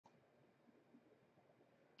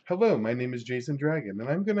Hello, my name is Jason Dragon, and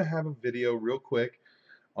I'm going to have a video real quick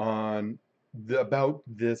on about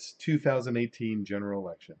this 2018 general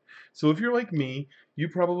election. So if you're like me, you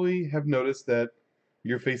probably have noticed that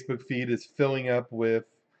your Facebook feed is filling up with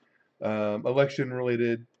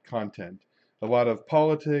election-related content. A lot of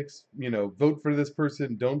politics, vote for this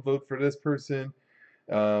person, don't vote for this person,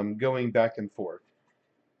 going back and forth.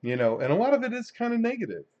 And a lot of it is kind of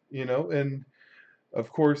negative, and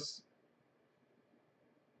of course,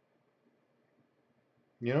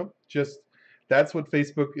 just that's what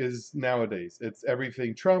Facebook is nowadays. It's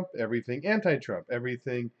everything Trump, everything anti-Trump,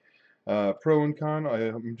 everything pro and con.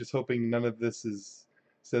 I'm just hoping none of this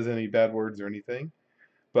says any bad words or anything.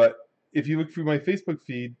 But if you look through my Facebook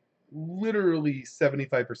feed, literally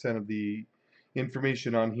 75% of the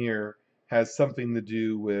information on here has something to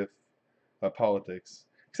do with politics.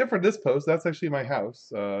 Except for this post, that's actually my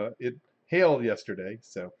house. It hailed yesterday,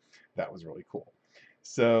 so that was really cool.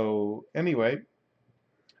 So anyway,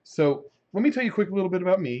 so let me tell you a quick little bit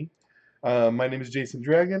about me. My name is Jason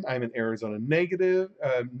Dragon. I'm an Arizona native.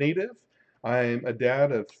 I'm a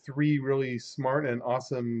dad of three really smart and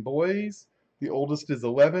awesome boys. The oldest is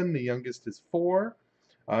 11, the youngest is 4.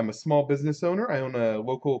 I'm a small business owner. I own a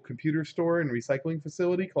local computer store and recycling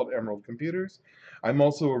facility called Emerald Computers. I'm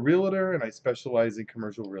also a realtor and I specialize in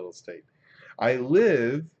commercial real estate. I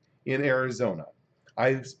live in Arizona.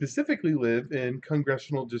 I specifically live in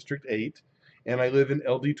Congressional District 8, and I live in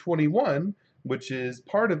LD 21, which is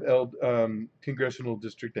part of Congressional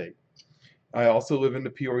District 8. I also live in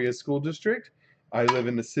the Peoria School District. I live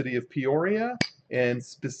in the city of Peoria, and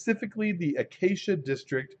specifically the Acacia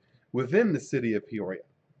District within the city of Peoria.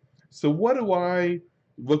 So what do I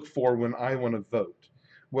look for when I want to vote?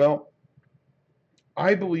 Well,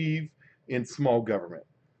 I believe in small government.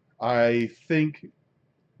 I think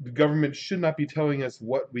the government should not be telling us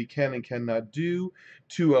what we can and cannot do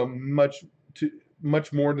to a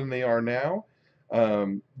much more than they are now.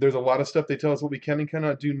 There's a lot of stuff they tell us what we can and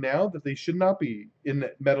cannot do now that they should not be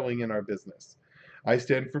meddling in our business. I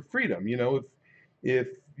stand for freedom. If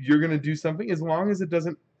you're going to do something, as long as it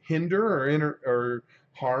doesn't hinder or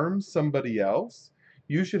harm somebody else,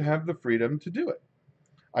 you should have the freedom to do it.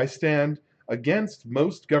 I stand against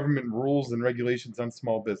most government rules and regulations on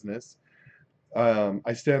small business.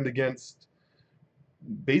 I stand against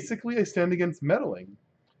basically I stand against meddling.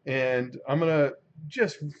 And I'm gonna,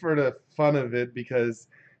 just for the fun of it, because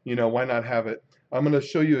why not have it, I'm gonna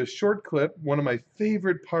show you a short clip, one of my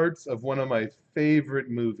favorite parts of one of my favorite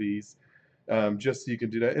movies, just so you can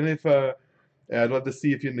do that. And if I'd love to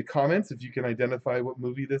see if you in the comments if you can identify what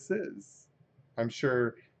movie this is. I'm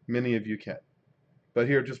sure many of you can. But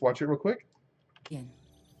here, just watch it real quick. Again.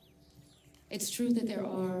 It's true that there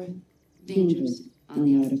are dangers on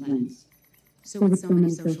the outer planets. So with so many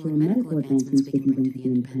social and medical advancements we can bring to the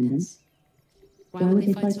independence, why would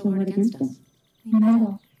they fight so hard against us? We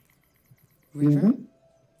meddle. River?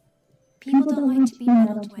 People don't like to be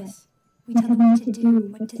meddled with. We tell them what to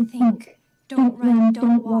do, what to think. Don't run,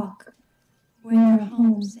 don't walk. We're in their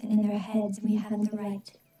homes and in their heads, and we haven't the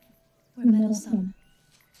right. We're meddlesome.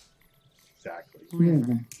 Exactly.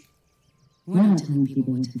 River. We're not telling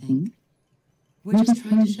people what to think. We're just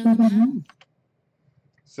trying to show them how.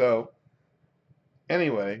 So,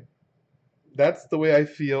 anyway, that's the way I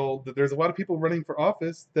feel, that there's a lot of people running for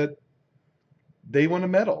office that they want to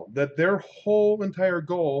meddle, that their whole entire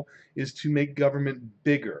goal is to make government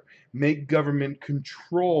bigger, make government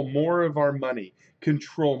control more of our money,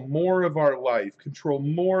 control more of our life, control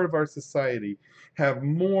more of our society, have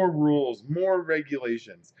more rules, more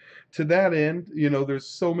regulations. To that end, there's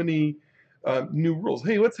so many new rules.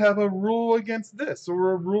 Hey, let's have a rule against this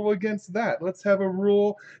or a rule against that. Let's have a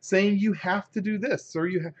rule saying you have to do this, or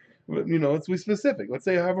let's be specific. Let's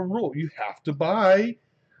say I have a rule. You have to buy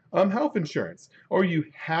health insurance, or you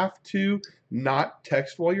have to not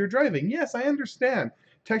text while you're driving. Yes, I understand.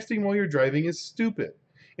 Texting while you're driving is stupid,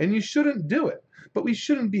 and you shouldn't do it. But we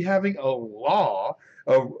shouldn't be having a law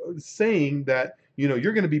of saying that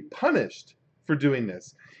you're going to be punished for doing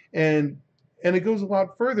this. And it goes a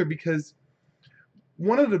lot further, because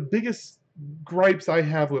one of the biggest gripes I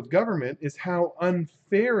have with government is how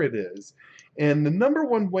unfair it is. And the number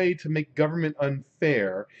one way to make government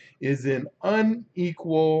unfair is in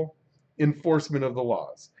unequal enforcement of the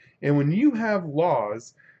laws. And when you have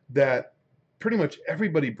laws that pretty much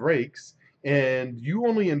everybody breaks, and you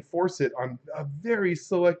only enforce it on a very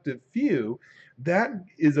selective few, that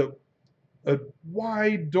is a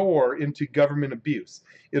wide door into government abuse.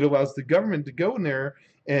 It allows the government to go in there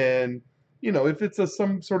and, if it's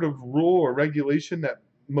some sort of rule or regulation that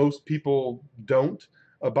most people don't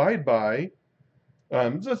abide by,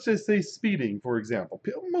 Let's just say speeding, for example.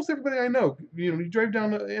 Most everybody I know, you drive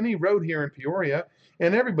down any road here in Peoria,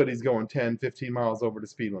 and everybody's going 10, 15 miles over the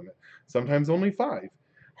speed limit. Sometimes only 5.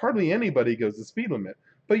 Hardly anybody goes the speed limit,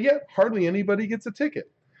 but yet hardly anybody gets a ticket.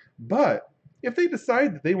 But if they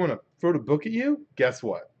decide that they want to throw the book at you, guess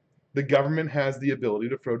what? The government has the ability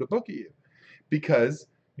to throw the book at you because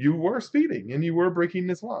you were speeding and you were breaking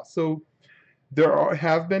this law. So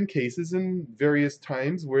have been cases in various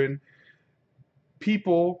times when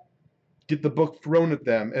people get the book thrown at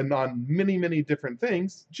them and on many, many different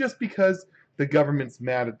things just because the government's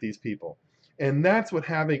mad at these people. And that's what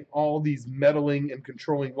having all these meddling and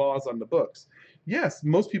controlling laws on the books. Yes,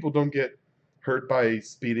 most people don't get hurt by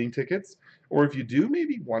speeding tickets, or if you do,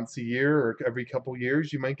 maybe once a year or every couple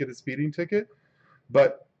years you might get a speeding ticket.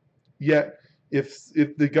 But yet, if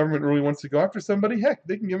the government really wants to go after somebody, heck,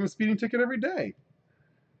 they can give them a speeding ticket every day.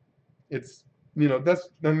 It's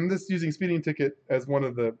I'm just using speeding ticket as one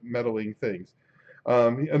of the meddling things.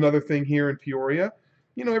 Another thing here in Peoria,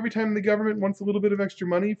 every time the government wants a little bit of extra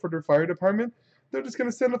money for their fire department, they're just going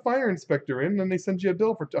to send a fire inspector in, and they send you a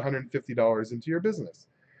bill for $150 into your business.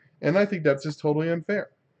 And I think that's just totally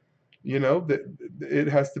unfair. That it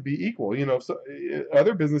has to be equal. So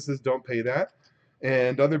other businesses don't pay that,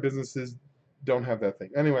 and other businesses don't have that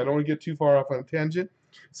thing. Anyway, I don't want to get too far off on a tangent.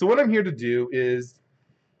 So what I'm here to do is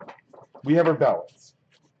we have our ballots.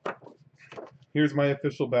 Here's my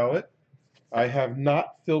official ballot. I have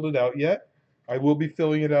not filled it out yet. I will be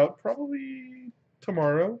filling it out probably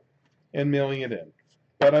tomorrow and mailing it in.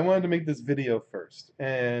 But I wanted to make this video first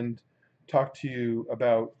and talk to you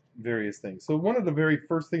about various things. So one of the very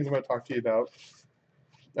first things I'm going to talk to you about,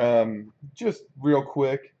 just real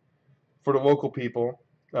quick for the local people,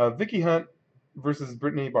 Vicky Hunt versus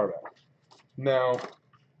Brittany Barback. Now,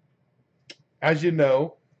 as you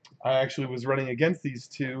know, I actually was running against these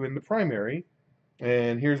two in the primary.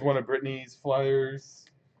 And here's one of Brittany's flyers.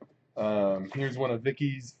 Here's one of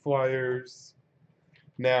Vicky's flyers.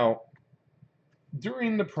 Now,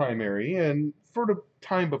 during the primary and for the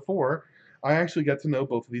time before, I actually got to know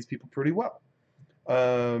both of these people pretty well.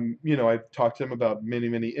 I've talked to them about many,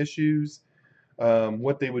 many issues,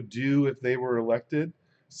 what they would do if they were elected.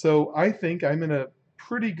 So I think I'm in a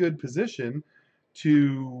pretty good position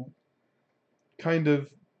to kind of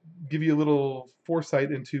give you a little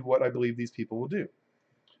foresight into what I believe these people will do.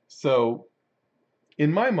 So,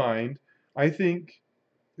 in my mind, I think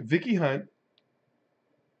Vicky Hunt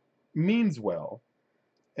means well,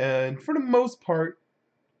 and for the most part,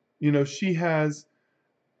 she has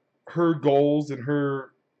her goals and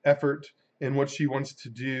her effort in what she wants to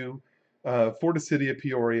do for the city of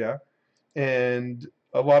Peoria, and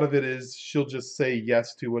a lot of it is she'll just say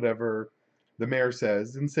yes to whatever the mayor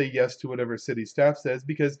says and say yes to whatever city staff says,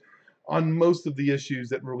 because on most of the issues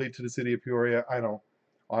that relate to the city of Peoria, I don't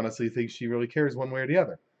honestly think she really cares one way or the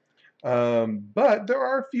other. But there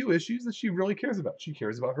are a few issues that she really cares about. She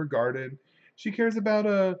cares about her garden. She cares about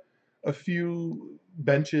a few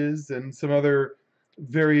benches and some other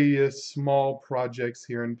very small projects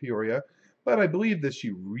here in Peoria. But I believe that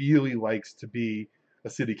she really likes to be a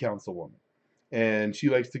city councilwoman, and she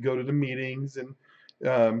likes to go to the meetings, and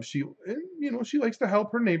she likes to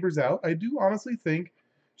help her neighbors out. I do honestly think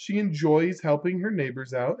she enjoys helping her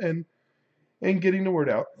neighbors out and getting the word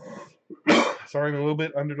out. Sorry, I'm a little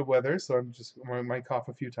bit under the weather, so I might cough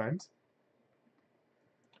a few times.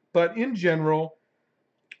 But in general,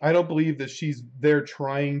 I don't believe that she's there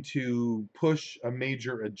trying to push a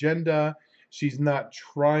major agenda. She's not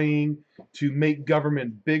trying to make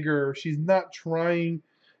government bigger. She's not trying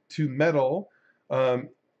to meddle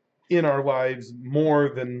in our lives more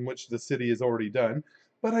than which the city has already done.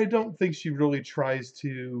 But I don't think she really tries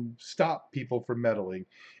to stop people from meddling.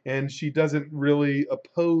 And she doesn't really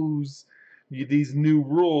oppose these new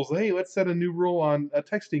rules. Hey, let's set a new rule on a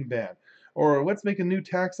texting ban. Or let's make a new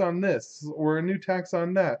tax on this or a new tax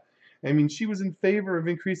on that. I mean, she was in favor of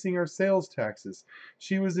increasing our sales taxes.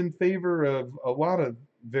 She was in favor of a lot of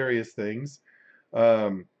various things.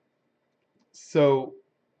 So,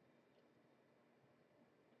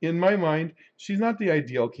 in my mind, she's not the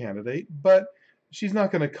ideal candidate, but she's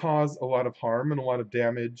not going to cause a lot of harm and a lot of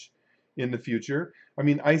damage in the future. I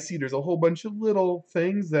mean, I see there's a whole bunch of little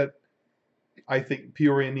things that I think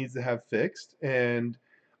Peoria needs to have fixed, and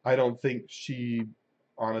I don't think she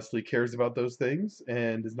honestly cares about those things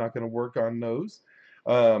and is not going to work on those.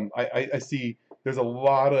 I see there's a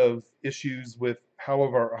lot of issues with how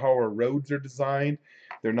our roads are designed.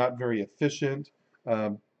 They're not very efficient.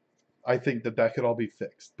 I think that could all be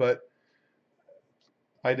fixed, but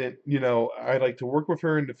I didn't, I'd like to work with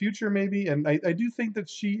her in the future maybe, and I do think that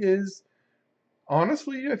she is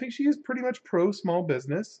honestly, I think she is pretty much pro small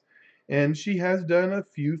business, and she has done a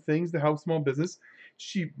few things to help small business.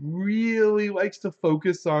 She really likes to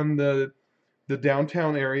focus on the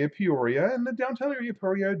downtown area Peoria, and the downtown area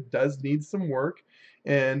Peoria does need some work,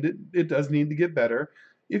 and it does need to get better.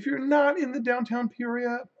 If you're not in the downtown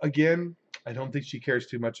Peoria, again, I don't think she cares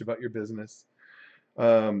too much about your business.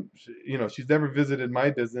 She's never visited my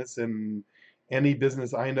business, and any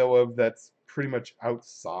business I know of that's pretty much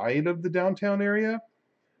outside of the downtown area,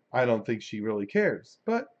 I don't think she really cares.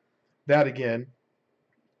 But that again,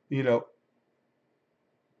 you know,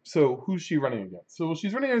 so who's she running against? So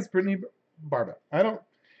she's running against Brittany Barba.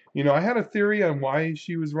 I had a theory on why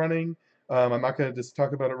she was running. I'm not going to just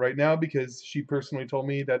talk about it right now because she personally told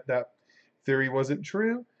me that that theory wasn't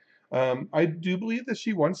true. I do believe that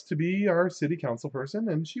she wants to be our city council person,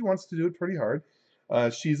 and she wants to do it pretty hard.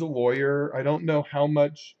 She's a lawyer. I don't know how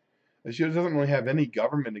much. She doesn't really have any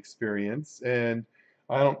government experience, and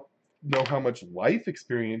I don't know how much life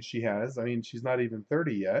experience she has. I mean, she's not even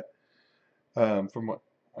 30 yet. From what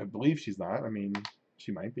I believe she's not. I mean,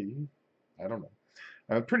 she might be. I don't know.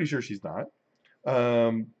 I'm pretty sure she's not.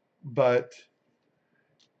 But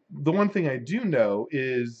the one thing I do know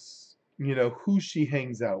is, who she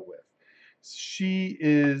hangs out with. She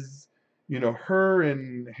is, her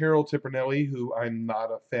and Harold Tipernelli, who I'm not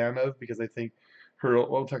a fan of because I think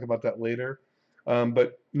we'll talk about that later.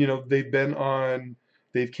 But,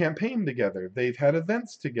 they've campaigned together, they've had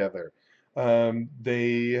events together,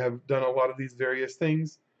 they have done a lot of these various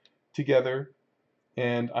things together,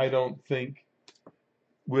 and I don't think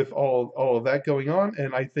with all of that going on,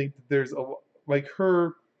 and I think that there's like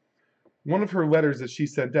one of her letters that she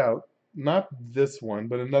sent out, not this one,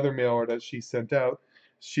 but another mailer that she sent out,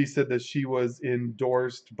 she said that she was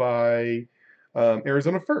endorsed by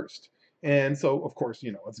Arizona First. And so, of course,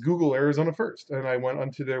 let's Google Arizona First. And I went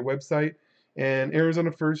onto their website, and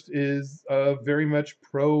Arizona First is very much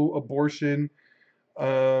pro abortion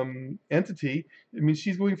entity. I mean,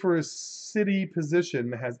 she's going for a city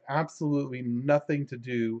position that has absolutely nothing to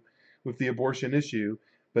do with the abortion issue,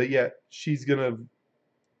 but yet she's going to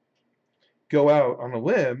go out on a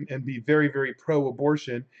limb and be very, very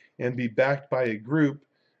pro-abortion and be backed by a group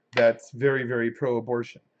that's very, very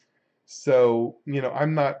pro-abortion. So,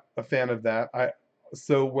 I'm not a fan of that.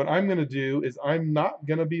 So what I'm going to do is I'm not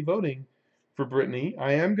going to be voting for Brittany.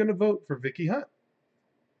 I am going to vote for Vicky Hunt.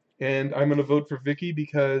 And I'm going to vote for Vicky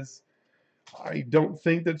because I don't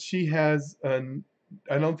think that she has I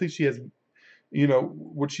don't think she has,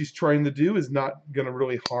 what she's trying to do is not going to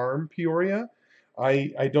really harm Peoria.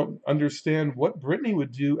 I don't understand what Brittany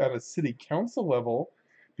would do at a city council level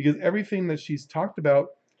because everything that she's talked about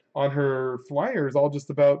on her flyer is all just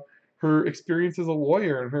about her experience as a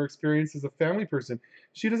lawyer and her experience as a family person.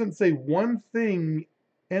 She doesn't say one thing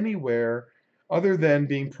anywhere other than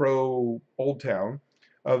being pro Old Town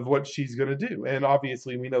of what she's going to do. And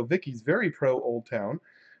obviously, we know Vicky's very pro Old Town.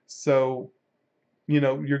 So,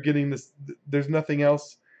 you're getting this, there's nothing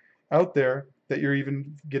else out there that you're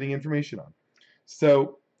even getting information on.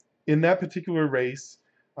 So, in that particular race,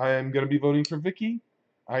 I am going to be voting for Vicky.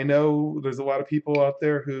 I know there's a lot of people out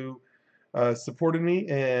there who supported me,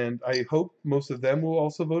 and I hope most of them will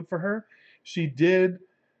also vote for her. She did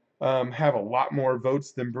have a lot more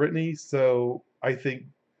votes than Brittany, so I think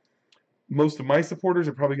most of my supporters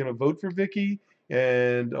are probably going to vote for Vicky,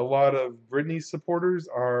 and a lot of Brittany's supporters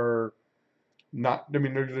are not. I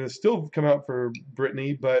mean, they're going to still come out for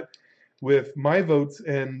Brittany, but with my votes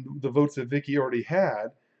and the votes that Vicky already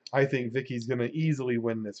had, I think Vicky's going to easily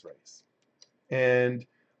win this race. And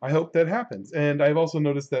I hope that happens. And I've also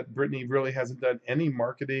noticed that Brittany really hasn't done any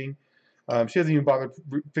marketing. She hasn't even bothered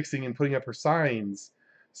fixing and putting up her signs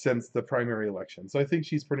since the primary election. So I think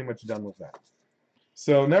she's pretty much done with that.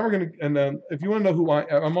 So now we're going to, and if you want to know who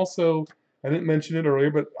I'm also, I didn't mention it earlier,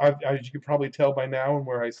 but as you could probably tell by now and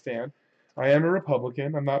where I stand, I am a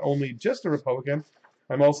Republican. I'm not only just a Republican,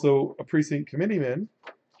 I'm also a precinct committeeman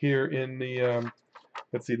here in the,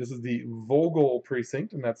 let's see, this is the Vogel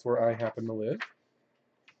precinct, and that's where I happen to live.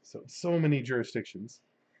 So many jurisdictions.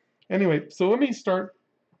 Anyway, so let me start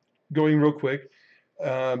going real quick.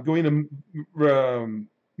 Going to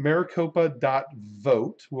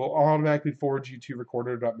maricopa.vote will automatically forward you to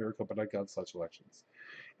recorder.maricopa.gov/elections.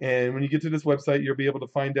 And when you get to this website, you'll be able to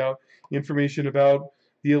find out information about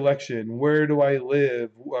the election, where do I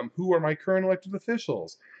live, who are my current elected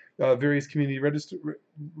officials, various community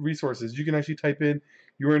resources. You can actually type in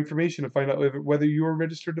your information to find out whether you are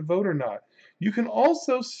registered to vote or not. You can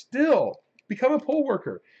also still become a poll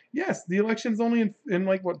worker. Yes, the election's only in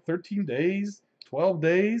like, 13 days, 12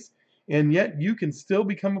 days, and yet you can still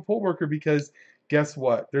become a poll worker because guess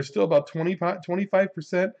what? There's still about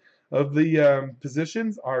 25% of the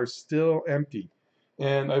positions are still empty.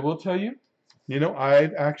 And I will tell you,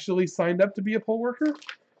 I've actually signed up to be a poll worker.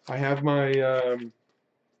 I have my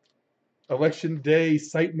election day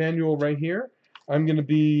site manual right here. I'm going to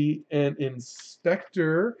be an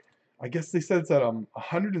inspector. I guess they said it's at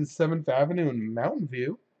 107th Avenue in Mountain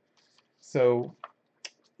View. So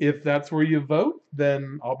if that's where you vote,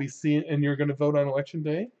 then I'll be seeing, and you're going to vote on election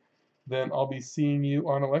day, then I'll be seeing you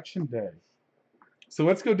on election day. So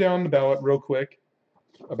let's go down the ballot real quick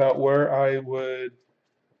about where I would.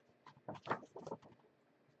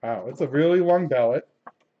 Wow, it's a really long ballot.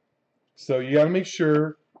 So you got to make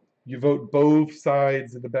sure you vote both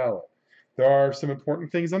sides of the ballot. There are some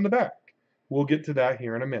important things on the back. We'll get to that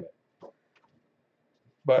here in a minute.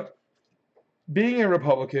 But being a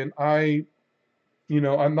Republican, I'm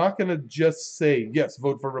not going to just say, yes,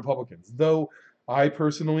 vote for Republicans. Though I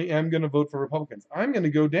personally am going to vote for Republicans. I'm going to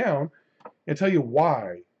go down and tell you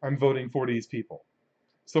why I'm voting for these people.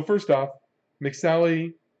 So first off,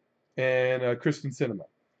 McSally and Kristen Sinema.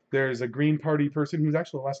 There's a Green Party person whose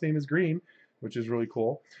actually last name is Green, which is really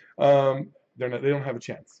cool. They don't have a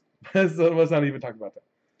chance. So let's not even talk about that.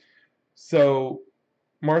 So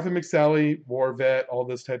Martha McSally, war vet, all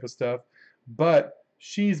this type of stuff, but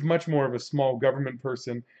she's much more of a small government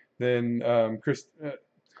person than Kristen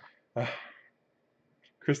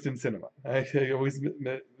Sinema. I always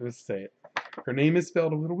missay it. Her name is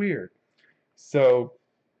spelled a little weird. So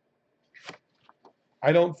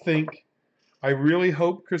I really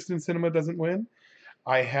hope Kristen Sinema doesn't win.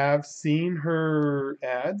 I have seen her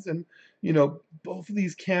ads, and both of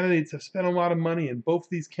these candidates have spent a lot of money, and both of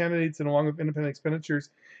these candidates, and along with independent expenditures,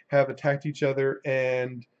 have attacked each other,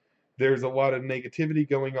 and there's a lot of negativity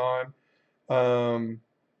going on.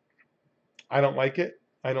 I don't like it.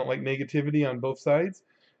 I don't like negativity on both sides,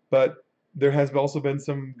 but there has also been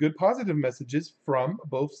some good positive messages from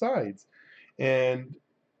both sides. And,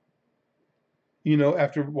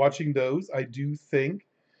 after watching those, I do think,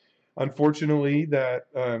 unfortunately, that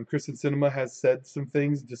Kristen Sinema has said some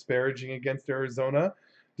things disparaging against Arizona,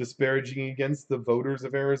 disparaging against the voters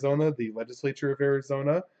of Arizona, the legislature of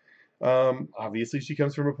Arizona. Obviously, she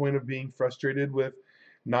comes from a point of being frustrated with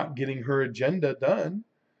not getting her agenda done,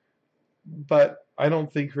 but I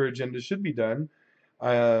don't think her agenda should be done.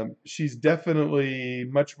 She's definitely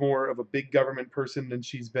much more of a big government person than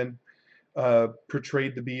she's been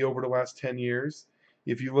portrayed to be over the last 10 years.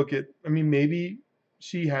 If you look at, maybe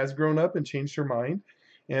she has grown up and changed her mind.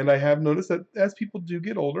 And I have noticed that as people do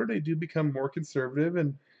get older, they do become more conservative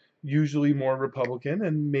and usually more Republican,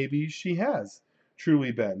 and maybe she has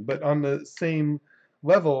truly been. But on the same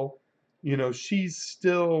level, she's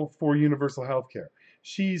still for universal health care.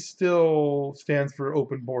 She still stands for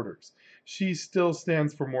open borders. She still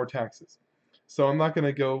stands for more taxes. So I'm not going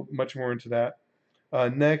to go much more into that.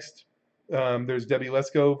 Next, there's Debbie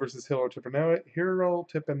Lesko versus Hiro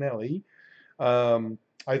Tipinelli.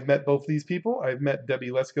 I've met both these people. I've met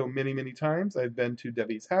Debbie Lesko many, many times. I've been to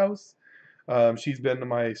Debbie's house. She's been to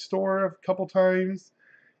my store a couple times.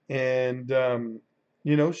 And,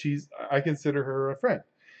 I consider her a friend.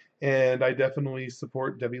 And I definitely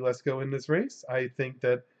support Debbie Lesko in this race. I think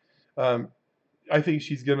that, I think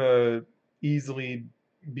she's going to easily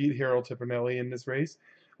beat Hiro Tipinelli in this race.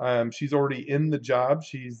 She's already in the job.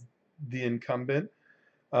 She's the incumbent.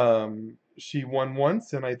 She won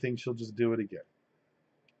once, and I think she'll just do it again.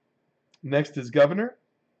 Next is governor.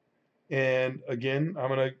 And again, I'm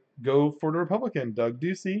going to go for the Republican, Doug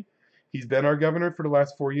Ducey. He's been our governor for the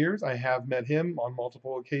last 4 years. I have met him on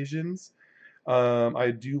multiple occasions.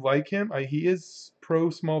 I do like him. He is pro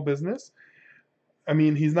small business.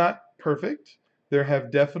 He's not perfect. There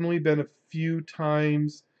have definitely been a few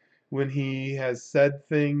times when he has said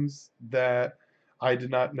things that I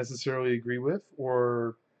did not necessarily agree with,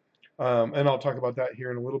 or and I'll talk about that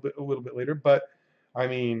here in a little bit later. But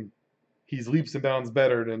he's leaps and bounds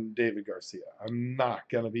better than David Garcia. I'm not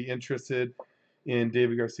going to be interested in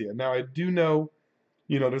David Garcia. Now, I do know,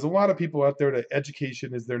 there's a lot of people out there that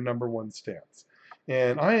education is their number one stance.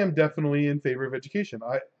 And I am definitely in favor of education.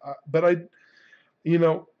 But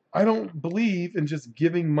I don't believe in just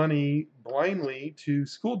giving money blindly to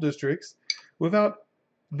school districts without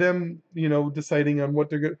them, deciding on what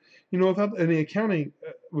they're going to, without any accounting,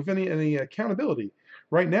 with any accountability.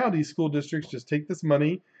 Right now, these school districts just take this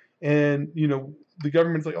money and, the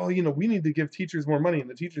government's like, oh, we need to give teachers more money, and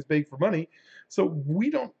the teachers beg for money. So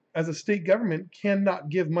we don't, as a state government, cannot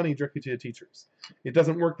give money directly to the teachers. It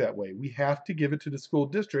doesn't work that way. We have to give it to the school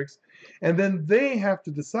districts, and then they have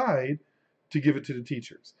to decide to give it to the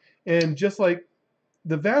teachers. And just like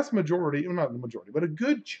the vast majority, well, not the majority, but a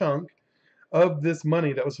good chunk of this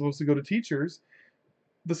money that was supposed to go to teachers,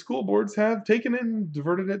 the school boards have taken it and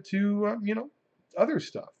diverted it to, other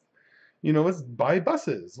stuff. Let's buy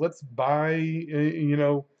buses. Let's buy,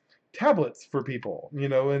 tablets for people,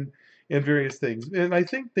 and various things. And I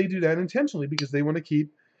think they do that intentionally because they want to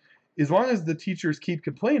keep, as long as the teachers keep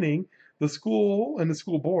complaining, the school and the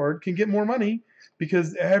school board can get more money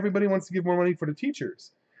because everybody wants to give more money for the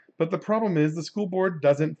teachers. But the problem is the school board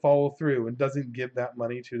doesn't follow through and doesn't give that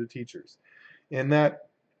money to the teachers. And that,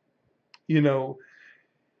 you know,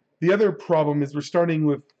 the other problem is we're starting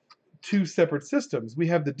with two separate systems. We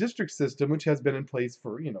have the district system, which has been in place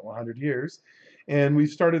for 100 years, and we've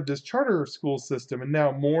started this charter school system, and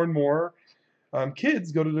now more and more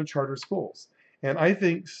kids go to the charter schools. And I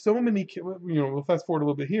think so many, we'll fast forward a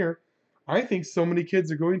little bit here. I think so many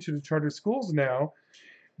kids are going to the charter schools now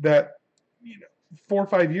that 4 or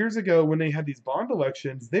 5 years ago when they had these bond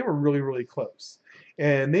elections, they were really, really close.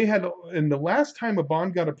 And the last time a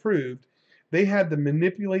bond got approved, they had to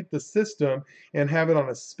manipulate the system and have it on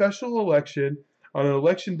a special election, on an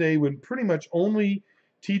election day when pretty much only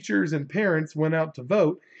teachers and parents went out to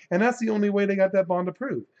vote. And that's the only way they got that bond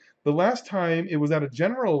approved. The last time it was at a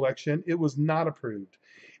general election, it was not approved.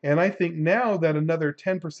 And I think now that another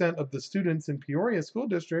 10% of the students in Peoria School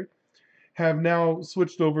District have now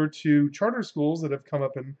switched over to charter schools that have come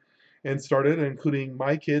up and started, including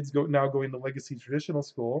my kids now going to Legacy Traditional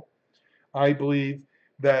School, I believe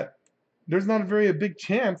that there's not a big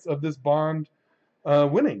chance of this bond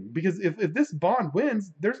winning. Because if this bond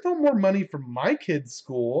wins, there's no more money for my kids'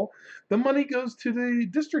 school. The money goes to the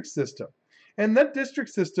district system. And that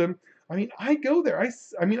district system, I go there.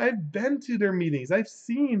 I've been to their meetings. I've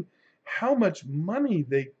seen how much money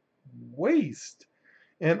they waste.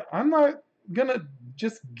 And I'm not gonna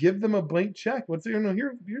just give them a blank check. Here's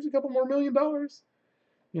a couple more $1,000,000.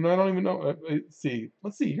 I don't even know. Let's see.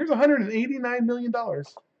 Here's $189 million.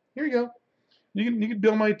 Here you go. You can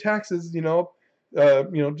bill my taxes.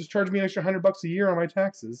 Just charge me an extra $100 a year on my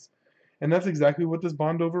taxes, and that's exactly what this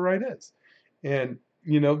bond override is. And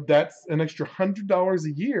that's an extra $100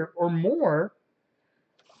 a year or more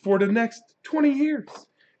for the next 20 years.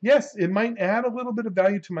 Yes, it might add a little bit of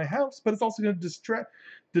value to my house, but it's also going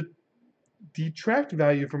to detract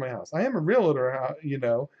value from my house. I am a realtor,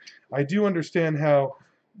 I do understand how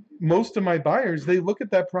most of my buyers, they look at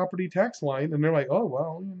that property tax line and they're like, oh,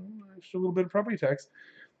 well, extra little bit of property tax.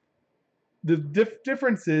 The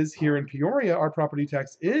difference is here in Peoria, our property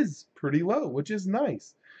tax is pretty low, which is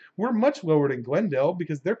nice. We're much lower than Glendale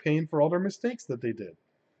because they're paying for all their mistakes that they did.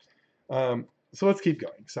 So let's keep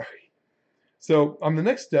going. Sorry. So on the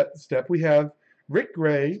next step, we have Rick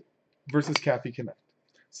Gray versus Kathy Connect.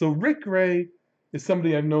 So Rick Gray is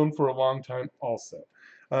somebody I've known for a long time also.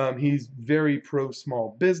 He's very pro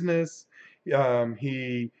small business.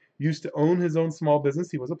 He used to own his own small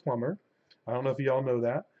business. He was a plumber. I don't know if you all know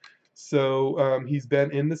that. So he's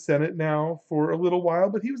been in the Senate now for a little while,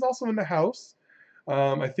 but he was also in the House,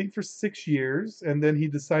 I think for 6 years. And then he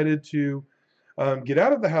decided to get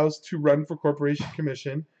out of the House to run for Corporation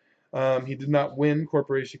Commission. He did not win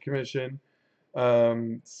Corporation Commission.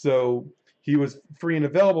 So he was free and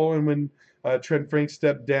available. And when Trent Frank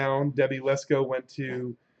stepped down, Debbie Lesko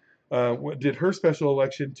did her special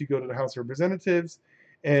election to go to the House of Representatives.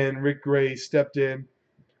 And Rick Gray stepped in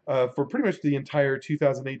for pretty much the entire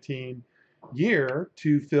 2018 year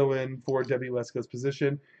to fill in for Debbie Lesko's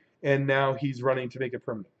position. And now he's running to make it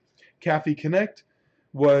permanent. Kathy Connect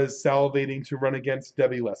was salivating to run against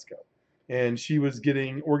Debbie Lesko, and she was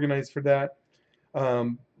getting organized for that.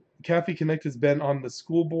 Kathy Connect has been on the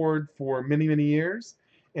school board for many, many years,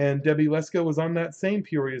 and Debbie Lesko was on that same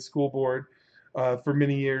Peoria school board for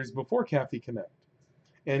many years before Kathy Connect.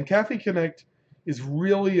 And Kathy Connect is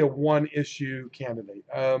really a one-issue candidate.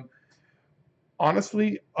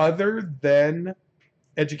 Honestly, other than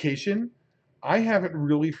education, I haven't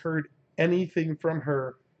really heard anything from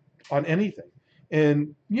her on anything.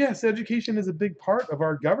 And yes, education is a big part of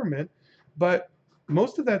our government, but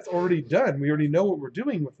most of that's already done. We already know what we're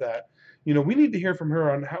doing with that. We need to hear from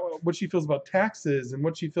her on what she feels about taxes and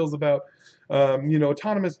what she feels about,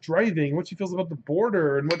 autonomous driving, what she feels about the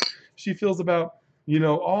border, and what she feels about,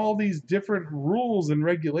 all these different rules and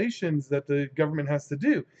regulations that the government has to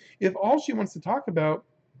do. If all she wants to talk about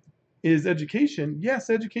is education, yes,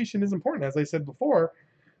 education is important, as I said before,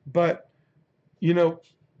 but,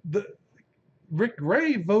 Rick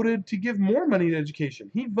Gray voted to give more money to education.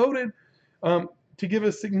 He voted to give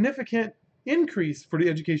a significant increase for the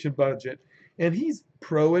education budget, and he's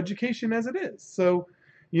pro-education as it is. So,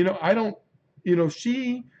 I don't,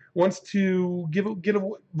 she wants to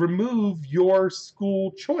remove your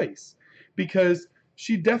school choice because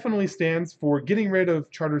she definitely stands for getting rid of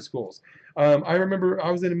charter schools. I remember I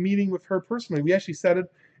was in a meeting with her personally. We actually sat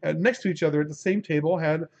next to each other at the same table,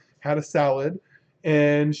 had a salad,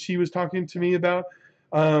 and she was talking to me about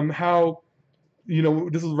how,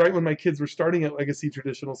 this was right when my kids were starting at Legacy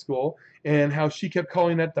Traditional School, and how she kept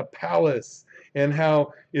calling that the palace, and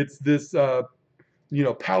how it's this,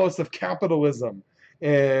 palace of capitalism.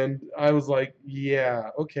 And I was like, yeah,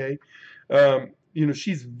 okay.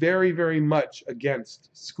 She's very, very much against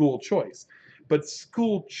school choice. But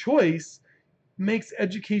school choice makes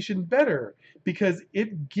education better because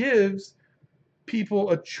it gives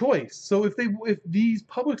people a choice. So if these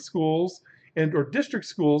public schools and or district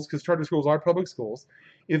schools, because charter schools are public schools,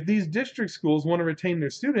 if these district schools want to retain their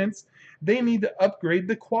students, they need to upgrade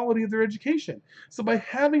the quality of their education. So by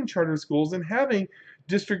having charter schools and having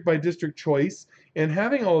district by district choice and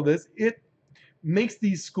having all of this, it makes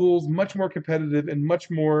these schools much more competitive and much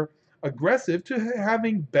more aggressive to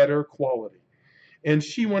having better quality. And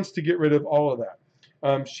she wants to get rid of all of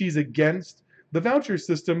that. She's against the voucher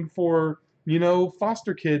system for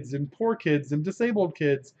foster kids and poor kids and disabled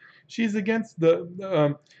kids. She's against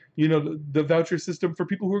the voucher system for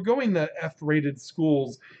people who are going to F-rated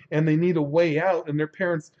schools and they need a way out, and their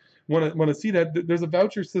parents want to see that. There's a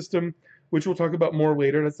voucher system, which we'll talk about more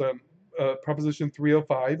later. That's Proposition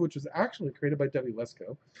 305, which was actually created by Debbie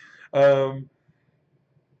Lesko.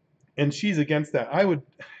 And she's against that.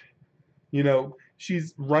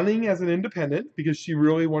 She's running as an independent because she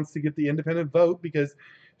really wants to get the independent vote, because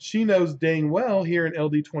she knows dang well here in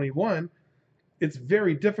LD 21, it's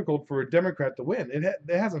very difficult for a Democrat to win. It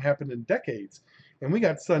hasn't happened in decades. And we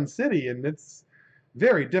got Sun City, and it's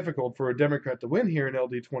very difficult for a Democrat to win here in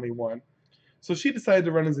LD 21. So she decided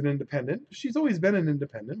to run as an independent. She's always been an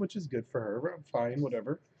independent, which is good for her. Fine,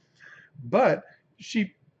 whatever. But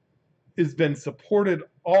she has been supported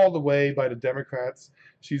all the way by the Democrats.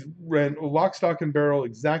 She's ran lock, stock, and barrel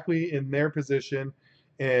exactly in their position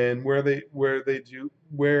and where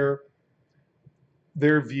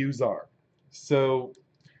their views are. So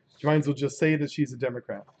you might as well just say that she's a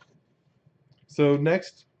Democrat. So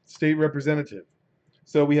next, state representative.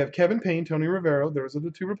 So we have Kevin Payne, Tony Rivero. Those are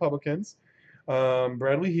the two Republicans.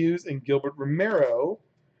 Bradley Hughes and Gilbert Romero.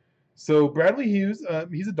 So Bradley Hughes,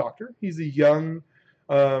 he's a doctor. He's younger,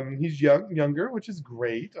 which is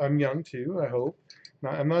great. I'm young too, I hope.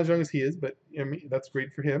 I'm not as young as he is, but that's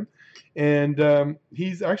great for him. And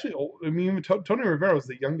he's actually old. Tony Rivero is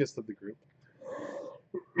the youngest of the group,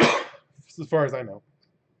 as far as I know.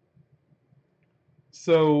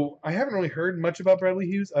 So I haven't really heard much about Bradley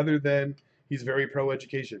Hughes other than he's very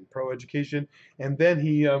pro-education. And then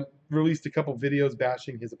he released a couple videos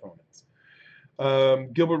bashing his opponents.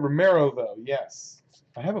 Gilbert Romero, though, yes.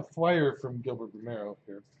 I have a flyer from Gilbert Romero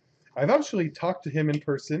here. I've actually talked to him in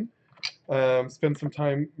person, spent some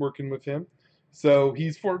time working with him. So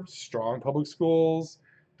he's for strong public schools,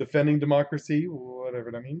 defending democracy,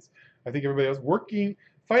 whatever that means. I think everybody else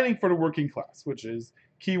fighting for the working class, which is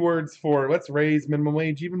keywords for let's raise minimum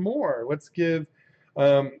wage even more. Let's give,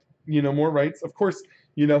 more rights. Of course,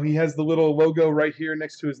 he has the little logo right here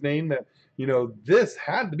next to his name that, this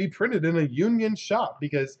had to be printed in a union shop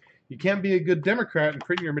because you can't be a good Democrat and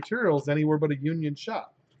print your materials anywhere but a union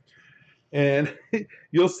shop. And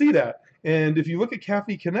you'll see that. And if you look at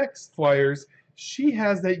Kathy Connect's flyers, she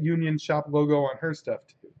has that union shop logo on her stuff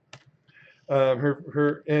too.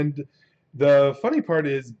 And the funny part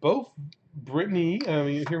is both Brittany,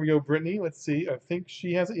 here we go, Brittany, let's see, I think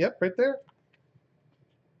she has it, yep, right there.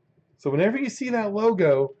 So whenever you see that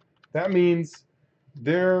logo, that means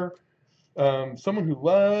they're someone who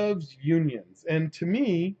loves unions. And to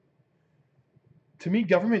me,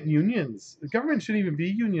 government shouldn't even be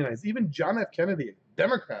unionized. Even John F. Kennedy, a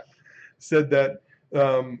Democrat, said that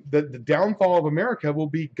that the downfall of America will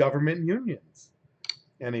be government unions.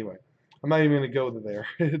 Anyway, I'm not even going to go there.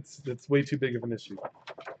 It's way too big of an issue.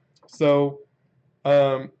 So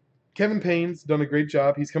Kevin Payne's done a great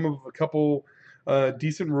job. He's come up with a couple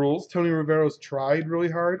decent rules. Tony Rivero's tried really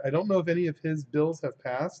hard. I don't know if any of his bills have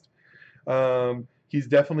passed. He's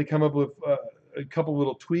definitely come up with a couple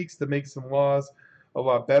little tweaks to make some laws a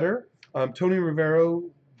lot better. Tony Rivero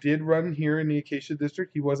did run here in the Acacia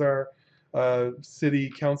District. He was our city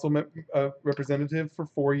council representative for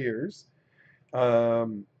 4 years.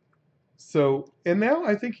 And now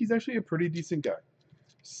I think he's actually a pretty decent guy.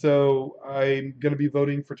 So I'm going to be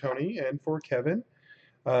voting for Tony and for Kevin.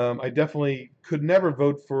 I definitely could never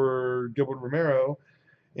vote for Gilbert Romero.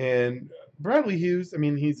 And Bradley Hughes,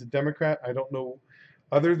 he's a Democrat. I don't know,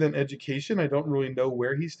 other than education, I don't really know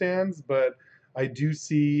where he stands, but I do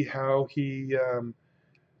see how he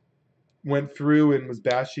went through and was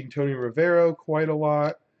bashing Tony Rivero quite a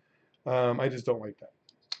lot. I just don't like that.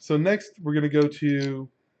 So next, we're going to go to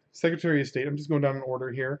Secretary of State. I'm just going down in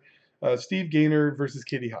order here. Steve Gaynor versus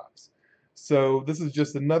Katie Hobbs. So this is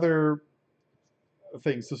just another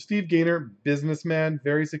thing. So Steve Gaynor, businessman,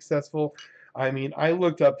 very successful. I mean, I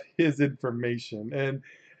looked up his information,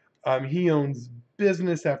 and he owns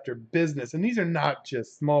business after business, and these are not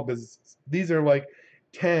just small businesses. These are like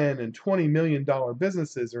 10 and 20 million dollar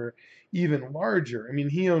businesses, or even larger. I mean,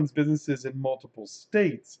 he owns businesses in multiple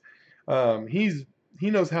states. He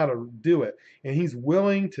knows how to do it, and he's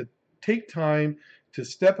willing to take time to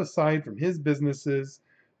step aside from his businesses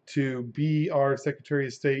to be our Secretary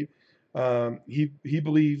of State. He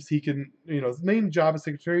believes he can. His main job as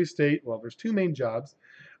Secretary of State. Well, there's two main jobs.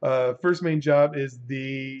 First main job is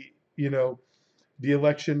the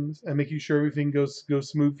elections and making sure everything goes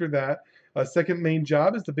smooth for that. Second main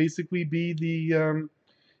job is to basically be the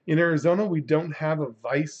in Arizona, we don't have a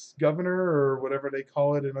vice governor or whatever they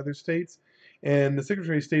call it in other states, and the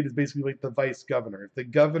Secretary of State is basically like the vice governor. If the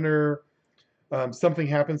governor something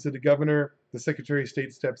happens to the governor, the Secretary of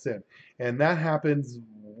State steps in, and that happens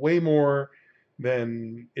way more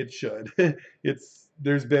than it should.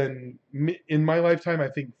 There's been in my lifetime, I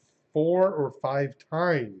think 4 or 5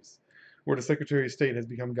 times where the Secretary of State has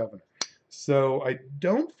become governor. So I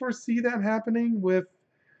don't foresee that happening with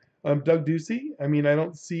Doug Ducey. I mean, I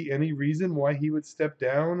don't see any reason why he would step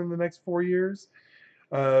down in the next 4 years.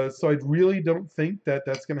 So I really don't think that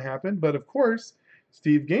that's going to happen. But of course,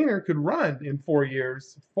 Steve Gaynor could run in 4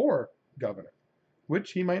 years for governor,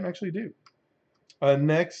 which he might actually do.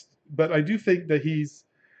 Next, but I do think that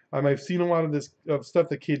I've seen a lot of this stuff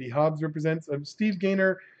that Katie Hobbs represents. Steve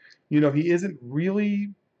Gaynor, he isn't really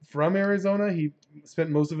from Arizona. He spent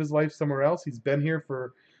most of his life somewhere else. He's been here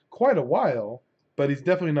for quite a while, but he's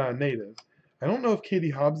definitely not a native. I don't know if Katie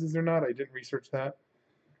Hobbs is or not. I didn't research that.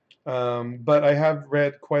 But I have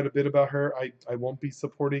read quite a bit about her. I won't be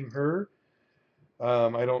supporting her.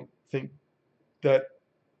 I don't think that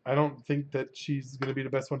she's going to be the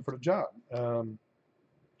best one for the job.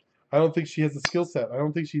 I don't think she has the skill set. I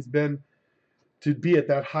don't think she's been to be at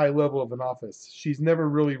that high level of an office. She's never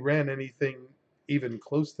really ran anything even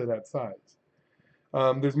close to that size.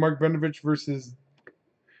 There's Mark Brnovich versus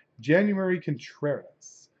January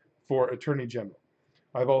Contreras for Attorney General.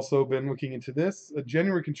 I've also been looking into this.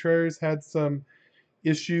 January Contreras had some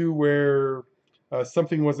issue where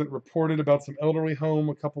something wasn't reported about some elderly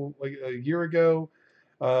home a year ago.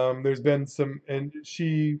 There's been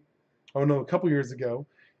a couple years ago,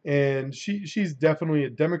 and she's definitely a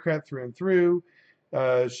Democrat through and through.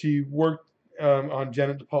 She worked on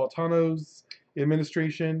Janet Napolitano's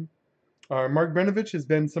administration. Mark Brnovich has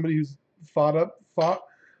been somebody who's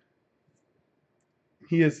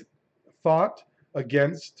he has fought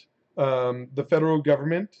against the federal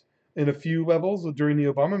government in a few levels during the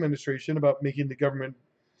Obama administration about making the government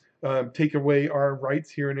take away our rights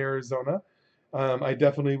here in Arizona. I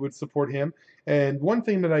definitely would support him. And one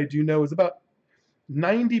thing that I do know is about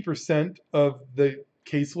 90% of the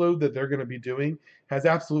caseload that they're going to be doing has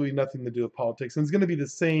absolutely nothing to do with politics. And it's going to be the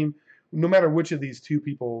same no matter which of these two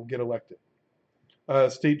people get elected.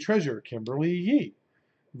 State Treasurer Kimberly Yee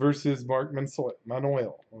versus Mark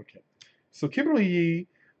Manuel. Okay. So Kimberly Yee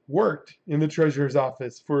worked in the treasurer's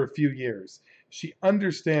office for a few years. She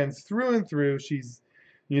understands through and through. She's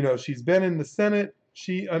been in the Senate.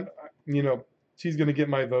 She's going to get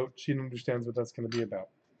my vote. She understands what that's going to be about.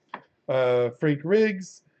 Frank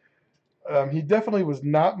Riggs, he definitely was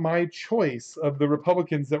not my choice of the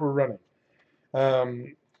Republicans that were running.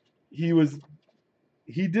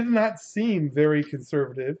 He did not seem very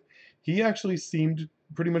conservative. He actually seemed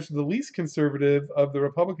pretty much the least conservative of the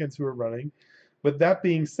Republicans who were running. But that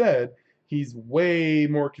being said, he's way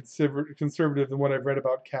more conservative than what I've read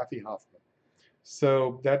about Kathy Hoffman.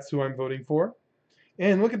 So that's who I'm voting for.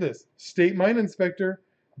 And look at this. State Mine Inspector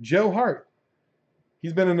Joe Hart.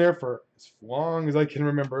 He's been in there for as long as I can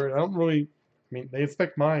remember. They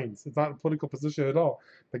inspect mines. It's not a political position at all.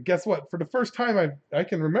 But guess what? For the first time I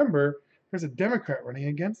can remember, there's a Democrat running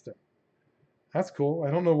against him. That's cool.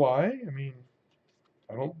 I don't know why.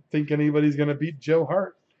 I don't think anybody's going to beat Joe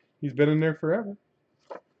Hart. He's been in there forever.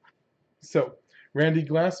 So, Rodney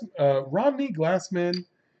Glassman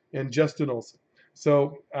and Justin Olson.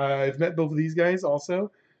 So, I've met both of these guys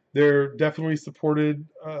also. They're definitely supported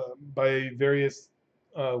by various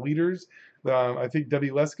leaders. I think Debbie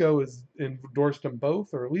Lesko has endorsed them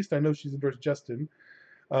both, or at least I know she's endorsed Justin.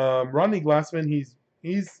 Rodney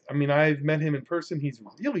Glassman, I've met him in person. He's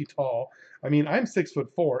really tall. I'm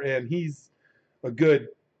 6'4", and he's a good,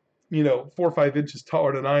 4 or 5 inches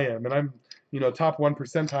taller than I am, and I'm top 1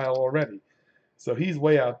 percentile already. So he's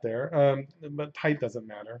way out there. But height doesn't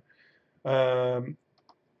matter.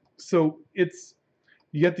 So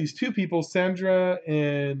you get these two people, Sandra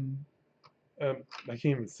and I can't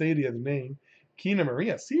even say the other name, Kina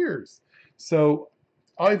Maria Sears. So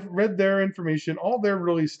I've read their information. All they're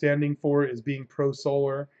really standing for is being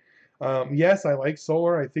pro-solar. Yes, I like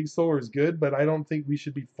solar. I think solar is good, but I don't think we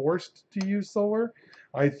should be forced to use solar.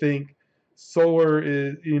 I think solar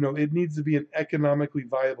is, it needs to be an economically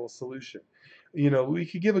viable solution. We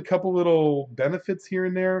could give a couple little benefits here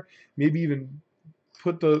and there, maybe even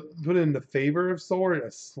put it in the favor of solar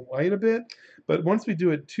a slight a bit, but once we do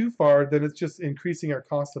it too far, then it's just increasing our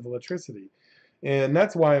cost of electricity. And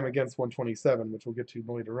that's why I'm against 127, which we'll get to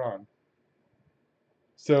later on.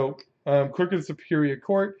 So, Clerk of the Superior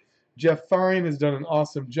Court, Jeff Fine has done an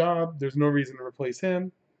awesome job. There's no reason to replace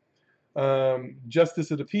him. Justice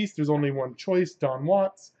of the Peace, there's only one choice, Don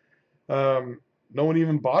Watts. No one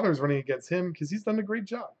even bothers running against him because he's done a great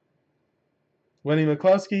job. Lenny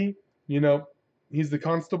McCluskey, he's the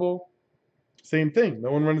constable. Same thing.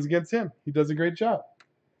 No one runs against him. He does a great job.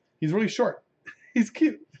 He's really short. He's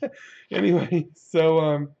cute. Anyway,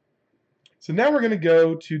 so now we're going to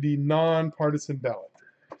go to the nonpartisan ballot.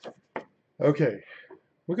 Okay,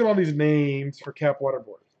 look at all these names for Cap Water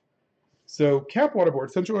Board. So Cap Water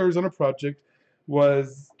Board, Central Arizona Project,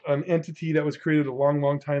 was an entity that was created a long,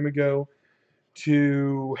 long time ago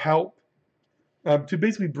to help, to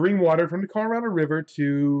basically bring water from the Colorado River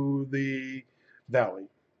to the valley,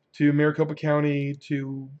 to Maricopa County,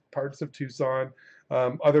 to parts of Tucson,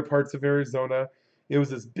 other parts of Arizona. It was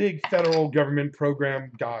this big federal government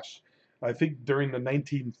program, gosh, I think during the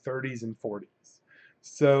 1930s and 40s.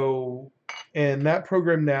 So, and that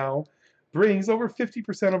program now brings over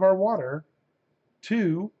 50% of our water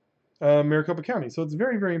to Maricopa County. So it's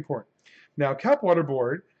very, very important. Now, Cap Water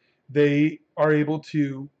Board, they are able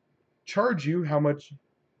to charge you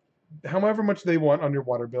however much they want on your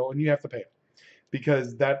water bill, and you have to pay it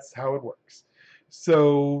because that's how it works.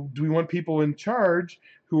 So do we want people in charge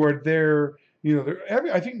who are there,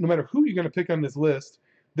 I think no matter who you're going to pick on this list,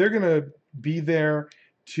 they're going to be there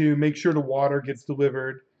to make sure the water gets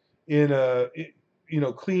delivered in a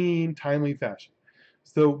clean, timely fashion.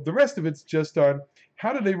 So the rest of it's just on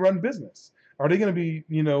how do they run business? Are they going to be,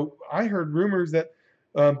 I heard rumors that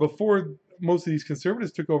before most of these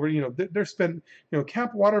conservatives took over, they're spent,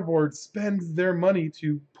 Cap Water Board spends their money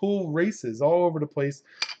to pull races all over the place,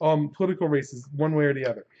 political races, one way or the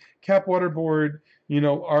other. Cap Water Board,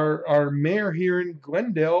 our mayor here in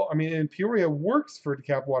Glendale, in Peoria, works for the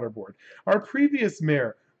Cap Water Board. Our previous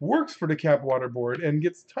mayor works for the Cap Water Board and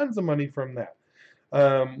gets tons of money from that.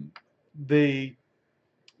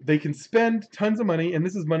 They can spend tons of money, and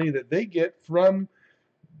this is money that they get from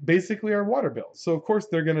basically our water bills. So of course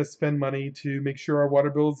they're going to spend money to make sure our water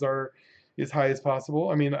bills are as high as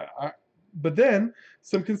possible. But then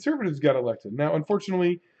some conservatives got elected. Now,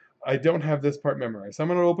 unfortunately, I don't have this part memorized. So I'm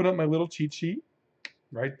going to open up my little cheat sheet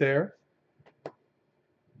right there.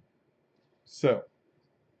 So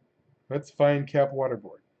let's find Cap Water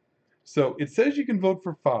Board. So it says you can vote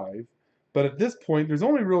for 5, but at this point, there's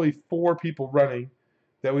only really 4 people running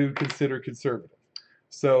that we would consider conservative.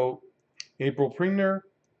 So April Pringner,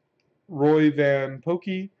 Roy Van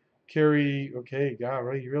Pokey, Carrie,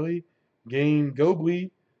 really? Gain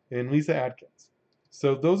Gobley, and Lisa Atkins.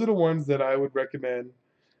 So those are the ones that I would recommend.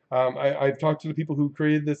 I've talked to the people who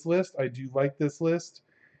created this list. I do like this list.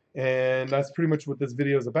 And that's pretty much what this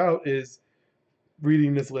video is about, is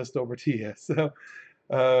reading this list over to you. So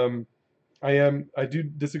I do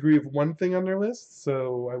disagree with one thing on their list,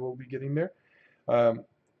 so I will be getting there.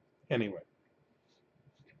 Anyway.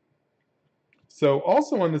 So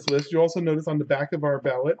also on this list, you also notice on the back of our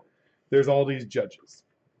ballot, there's all these judges.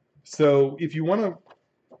 So if you want to,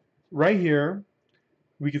 right here,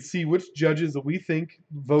 we can see which judges that we think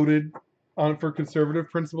voted on for conservative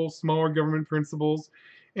principles, smaller government principles,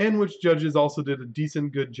 and which judges also did a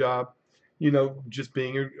decent, good job, just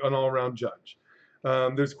being an all-around judge.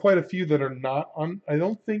 There's quite a few that are not on, I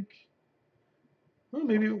don't think, well,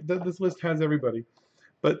 maybe this list has everybody,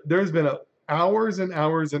 but there's been hours and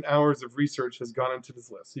hours and hours of research has gone into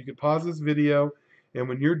this list. So you can pause this video, and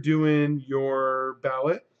when you're doing your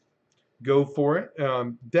ballot, go for it.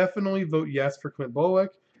 Definitely vote yes for Clint Bolick.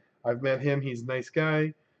 I've met him. He's a nice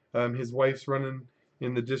guy. His wife's running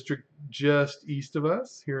in the district just east of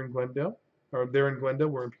us here in Glendale. Or they're in Glendale.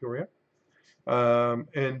 We're in Peoria.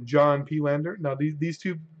 And John P. Lander. Now, these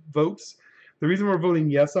 2 votes, the reason we're voting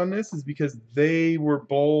yes on this is because they were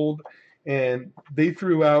bold and they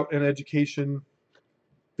threw out an education.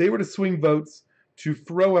 They were to swing votes to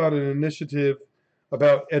throw out an initiative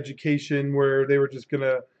about education, where they were just going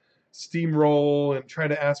to steamroll and try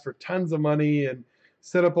to ask for tons of money and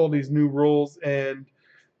set up all these new rules, and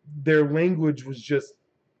their language was just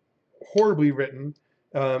horribly written.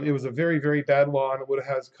 It was a very, very bad law, and it would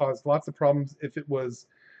have caused lots of problems if it was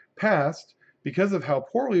passed because of how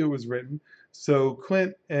poorly it was written. So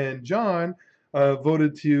Clint and John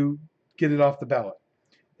voted to get it off the ballot.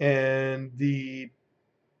 And these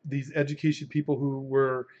education people who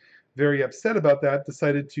were very upset about that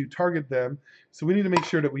decided to target them. So we need to make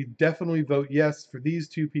sure that we definitely vote yes for these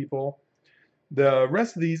two people. The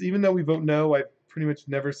rest of these, even though we vote no, I've pretty much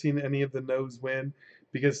never seen any of the no's win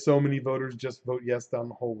because so many voters just vote yes down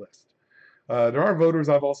the whole list. There are voters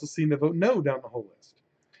I've also seen that vote no down the whole list.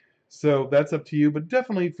 So that's up to you, but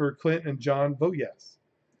definitely for Clint and John, vote yes.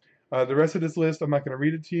 The rest of this list, I'm not going to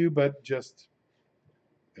read it to you, but just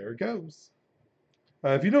there it goes.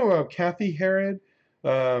 If you know Kathy Herod,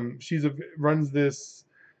 she's runs this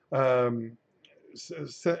um,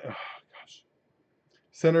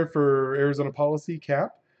 Center for Arizona Policy,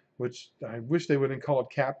 CAP, which I wish they wouldn't call it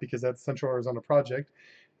CAP because that's Central Arizona Project.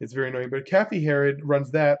 It's very annoying. But Kathy Herod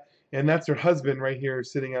runs that, and that's her husband right here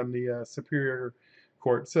sitting on the Superior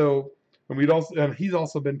Court. So, and he's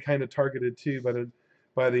also been kind of targeted too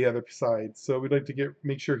by the other side. So we'd like to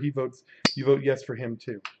make sure you vote yes for him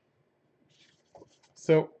too.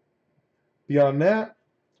 So beyond that,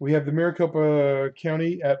 we have the Maricopa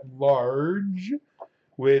County at large,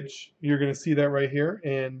 which you're going to see that right here.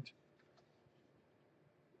 And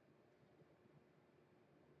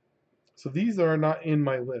so these are not in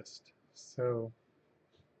my list. So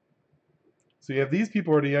you have these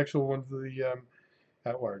people are the actual ones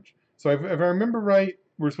at large. So if I remember right,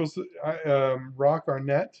 we're supposed to Rock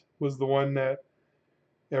Arnett was the one that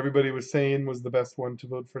everybody was saying was the best one to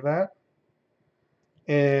vote for that,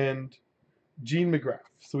 and Jean McGrath.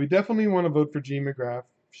 So we definitely want to vote for Jean McGrath.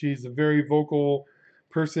 She's a very vocal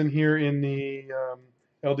person here in the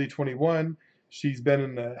LD21. She's been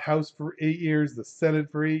in the House for 8 years, the Senate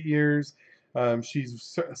for 8 years.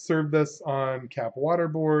 She's served us on CAP Water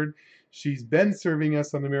Board. She's been serving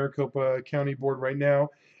us on the Maricopa County Board right now,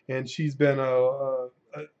 and she's been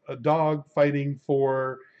a dog fighting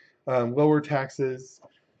for lower taxes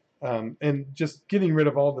and just getting rid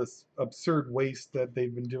of all this absurd waste that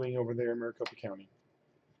they've been doing over there in Maricopa County.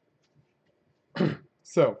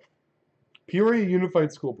 So, Peoria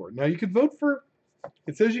Unified School Board. Now you could vote for,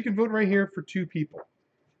 it says you can vote right here for 2 people.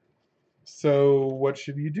 So what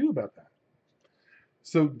should you do about that?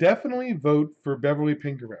 So definitely vote for Beverly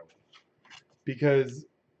Pingarelli because,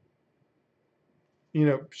 you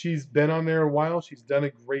know, she's been on there a while. She's done a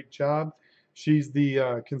great job. She's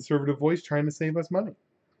the conservative voice trying to save us money.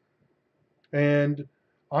 And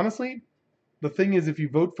honestly, the thing is, if you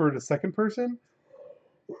vote for the second person,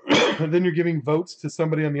 then you're giving votes to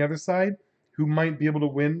somebody on the other side who might be able to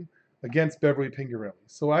win against Beverly Pingarelli.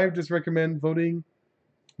 So I just recommend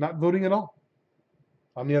not voting at all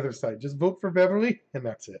on the other side. Just vote for Beverly, and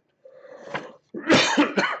that's it.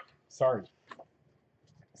 Sorry.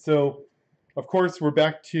 So, of course, we're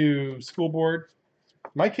back to school board.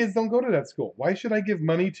 My kids don't go to that school. Why should I give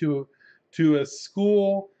money to a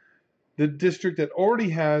school, the district that already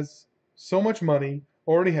has so much money,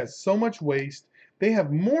 already has so much waste? They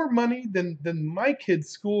have more money than my kid's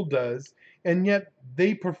school does, and yet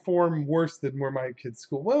they perform worse than where my kid's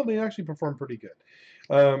school. Well, they actually perform pretty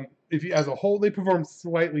good. As a whole, they perform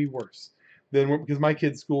slightly worse because my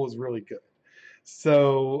kid's school is really good.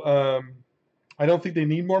 So I don't think they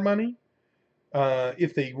need more money.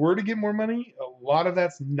 If they were to get more money, a lot of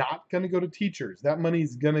that's not going to go to teachers. That money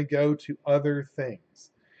is going to go to other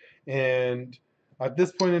things. And at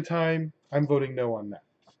this point in time, I'm voting no on that.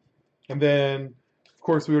 And then, of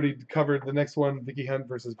course, we already covered the next one, Vicki Hunt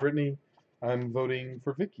versus Brittany. I'm voting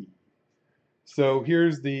for Vicki. So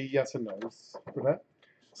here's the yes and no's for that.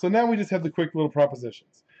 So now we just have the quick little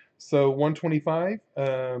propositions. So 125,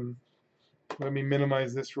 let me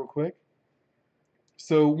minimize this real quick.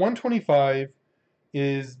 So 125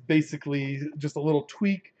 is basically just a little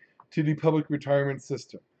tweak to the public retirement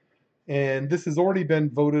system. And this has already been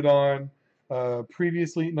voted on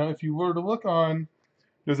previously. Now, if you were to look on,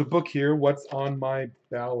 there's a book here, What's on My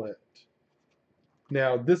Ballot.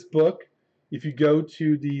 Now, this book, if you go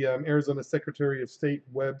to the Arizona Secretary of State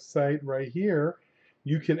website right here,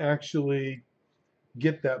 you can actually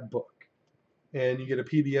get that book. And you get a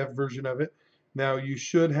PDF version of it. Now, you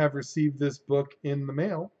should have received this book in the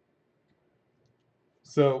mail.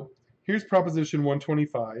 So here's Proposition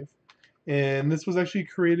 125. And this was actually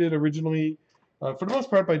created originally, for the most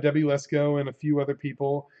part, by Debbie Lesko and a few other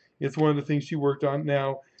people. It's one of the things she worked on.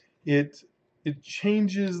 Now, it it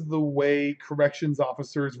changes the way corrections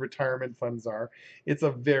officers' retirement funds are. It's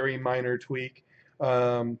a very minor tweak.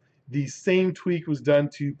 The same tweak was done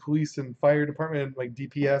to police and fire department, like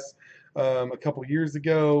DPS, a couple years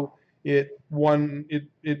ago. It won.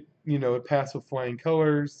 It passed with flying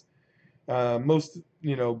colors. Most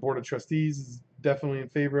board of trustees is definitely in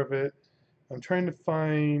favor of it. I'm trying to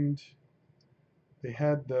find. They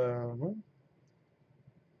had the what?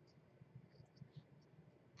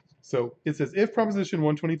 So it says if Proposition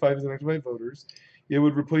 125 is enacted by voters, it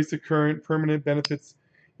would replace the current permanent benefits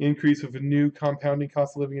increase with a new compounding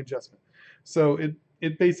cost of living adjustment. So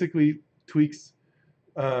it basically tweaks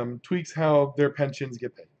how their pensions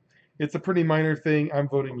get paid. It's a pretty minor thing. I'm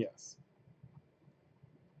voting yes.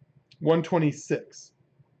 126.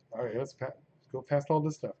 All right, let's go past all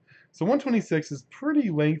this stuff. So 126 is pretty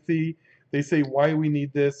lengthy. They say why we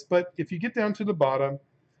need this, but if you get down to the bottom,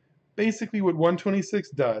 basically what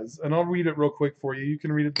 126 does, and I'll read it real quick for you. You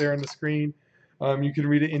can read it there on the screen. You can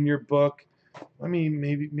read it in your book. Let me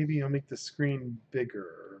maybe I'll make the screen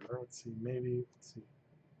bigger. Let's see. Let's see.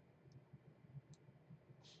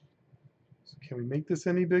 So can we make this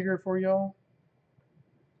any bigger for y'all?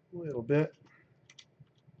 A little bit.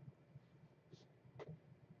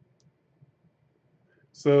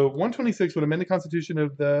 So 126 would amend the Constitution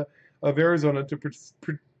of Arizona to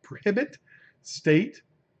prohibit state,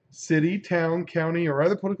 city, town, county, or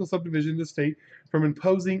other political subdivision of the state from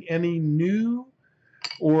imposing any new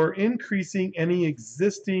or increasing any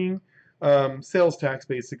existing sales tax,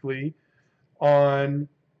 basically, on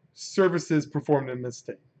services performed in this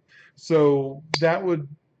state. So I'm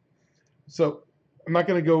not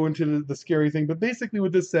going to go into the scary thing, but basically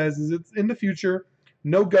what this says is it's in the future,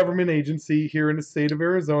 no government agency here in the state of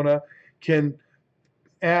Arizona can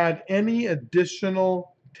add any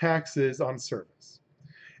additional taxes on service.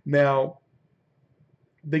 Now,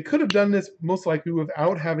 they could have done this most likely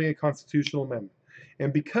without having a constitutional amendment.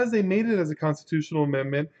 And because they made it as a constitutional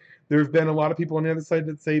amendment, there's been a lot of people on the other side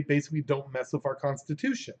that say basically don't mess with our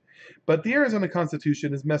Constitution. But the Arizona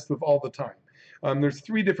Constitution is messed with all the time. There's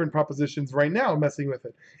 3 different propositions right now messing with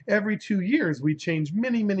it. Every 2 years, we change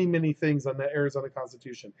many, many, many things on the Arizona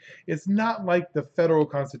Constitution. It's not like the federal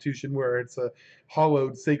Constitution where it's a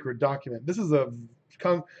hollowed, sacred document. This is a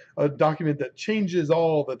document that changes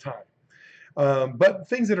all the time. But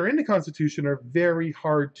things that are in the Constitution are very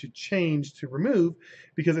hard to change, to remove,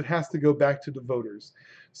 because it has to go back to the voters.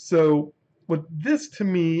 So what this to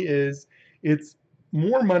me is, it's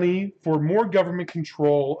more money for more government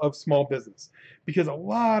control of small business, because a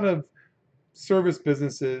lot of service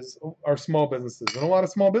businesses are small businesses, and a lot of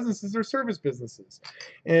small businesses are service businesses.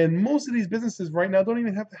 And most of these businesses right now don't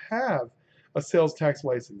even have to have a sales tax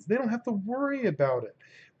license. They don't have to worry about it.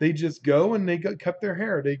 They just go and they cut their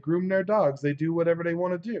hair, they groom their dogs, they do whatever they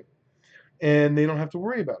want to do, and they don't have to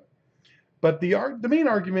worry about it. But the main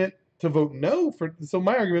argument to vote no so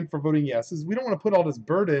my argument for voting yes is we don't want to put all this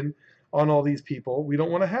burden on all these people. We don't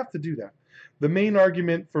want to have to do that. The main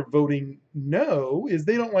argument for voting no is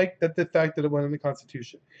they don't like the fact that it went in the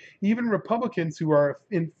Constitution. Even Republicans who are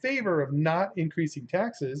in favor of not increasing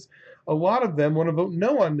taxes, a lot of them want to vote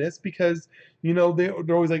no on this because, they're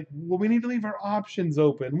always like, well, we need to leave our options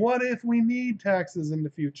open. What if we need taxes in the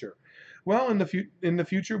future? Well, in the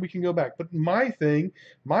future, we can go back. But my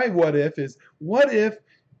what if is, what if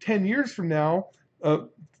 10 years from now,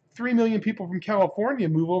 3 million people from California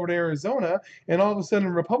move over to Arizona, and all of a sudden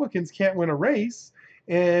Republicans can't win a race,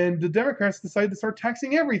 and the Democrats decide to start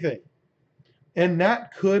taxing everything. And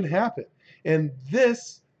that could happen. And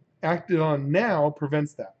this, acted on now,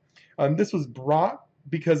 prevents that. This was brought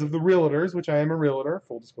because of the realtors, which I am a realtor,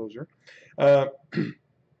 full disclosure. And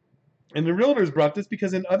the realtors brought this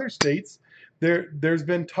because in other states, there's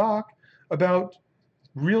been talk about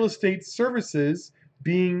real estate services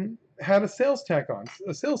being had a sales tax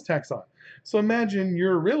on. So imagine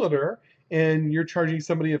you're a realtor and you're charging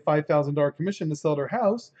somebody a $5,000 commission to sell their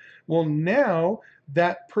house. Well, now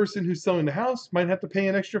that person who's selling the house might have to pay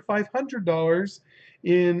an extra $500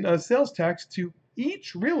 in sales tax to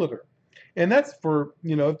each realtor. And that's for,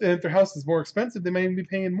 if their house is more expensive, they might even be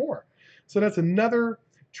paying more. So that's another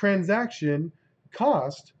transaction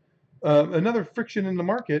cost, another friction in the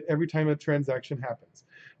market every time a transaction happens.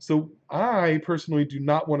 So I personally do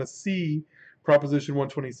not want to see Proposition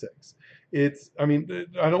 126.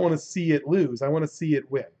 I don't want to see it lose. I want to see it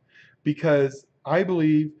win, because I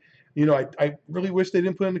believe, I really wish they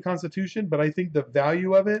didn't put it in the Constitution, but I think the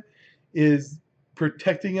value of it is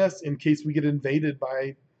protecting us in case we get invaded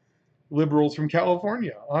by liberals from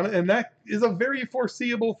California. And that is a very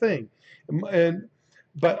foreseeable thing.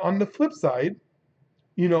 But on the flip side,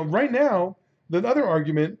 right now, the other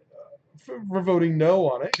argument for voting no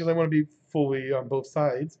on it, because I want to be fully on both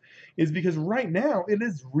sides, is because right now it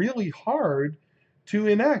is really hard to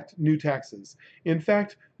enact new taxes. In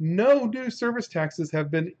fact, no new service taxes have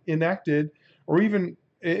been enacted, or even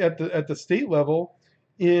at the state level,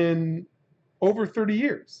 in over 30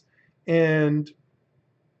 years. And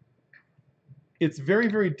it's very,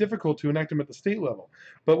 very difficult to enact them at the state level.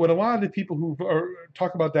 But what a lot of the people who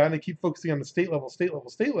talk about that, and they keep focusing on the state level, state level,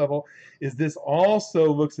 state level, is this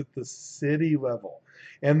also looks at the city level.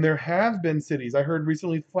 And there have been cities. I heard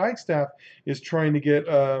recently Flagstaff is trying to get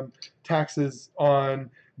taxes on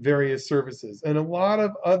various services. And a lot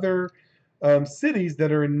of other cities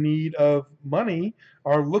that are in need of money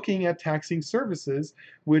are looking at taxing services,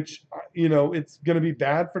 which, it's going to be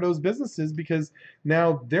bad for those businesses because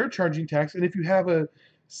now they're charging tax. And if you have a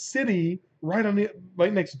city right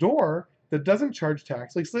next door that doesn't charge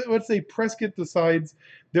tax, like let's say Prescott decides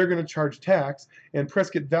they're going to charge tax and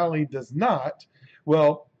Prescott Valley does not,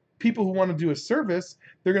 well, people who want to do a service,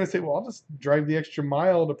 they're going to say, well, I'll just drive the extra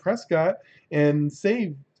mile to Prescott and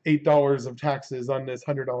save $8 of taxes on this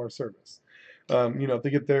 $100 service. If they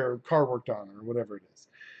get their car worked on or whatever it is.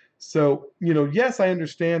 So, yes, I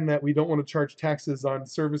understand that we don't want to charge taxes on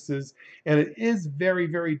services, and it is very,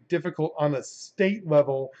 very difficult on a state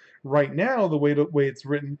level right now, the way it's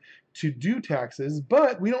written, to do taxes,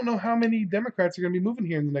 but we don't know how many Democrats are going to be moving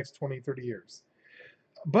here in the next 20, 30 years.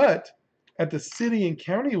 But at the city and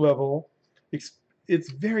county level,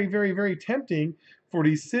 it's very, very, very tempting for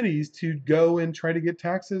these cities to go and try to get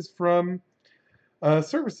taxes from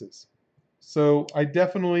services. So I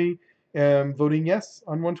definitely am voting yes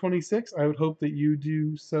on 126. I would hope that you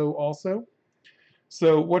do so also.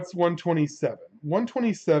 So what's 127?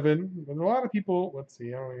 127, there's a lot of people, let's see,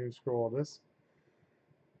 I don't even scroll all this.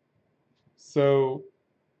 So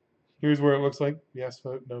here's where it looks like yes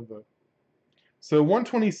vote, no vote. So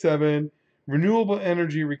 127, renewable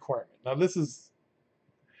energy requirement. Now this is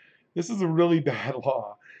a really bad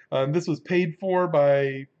law. This was paid for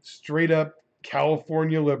by straight up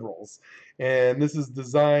California liberals. And this is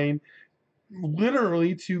designed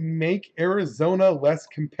literally to make Arizona less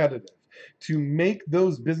competitive, to make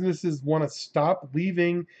those businesses want to stop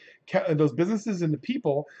leaving, those businesses and the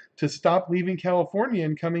people to stop leaving California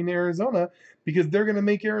and coming to Arizona, because they're going to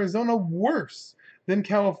make Arizona worse than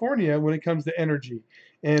California when it comes to energy.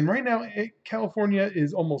 And right now, California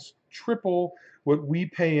is almost triple what we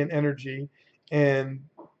pay in energy. And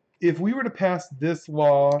if we were to pass this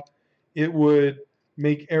law, it would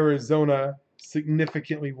make Arizona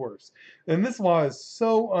significantly worse. And this law is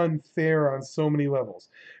so unfair on so many levels.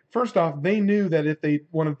 First off, they knew that if they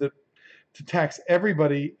wanted to tax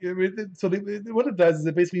everybody, what it does is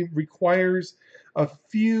it basically requires a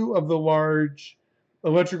few of the large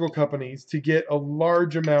electrical companies to get a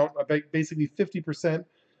large amount, basically 50%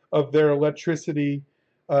 of their electricity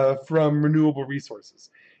from renewable resources.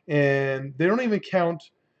 And they don't even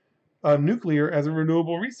count nuclear as a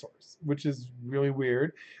renewable resource, which is really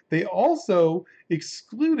weird. They also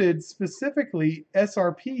excluded specifically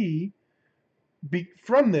SRP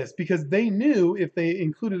from this because they knew if they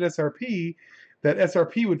included SRP, that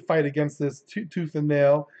SRP would fight against this tooth and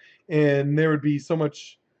nail, and there would be so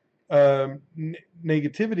much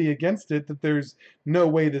negativity against it that there's no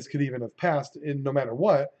way this could even have passed no matter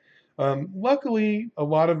what. Luckily, a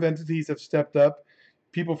lot of entities have stepped up,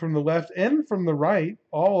 people from the left and from the right,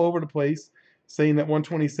 all over the place, saying that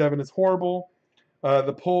 127 is horrible.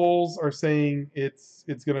 The polls are saying it's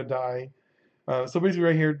going to die. So basically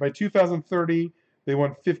right here, by 2030, they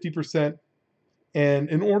want 50%. And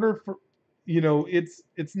in order for,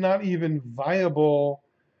 it's not even viable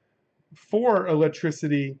for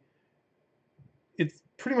electricity. It's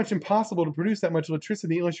pretty much impossible to produce that much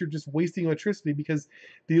electricity unless you're just wasting electricity, because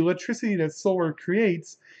the electricity that solar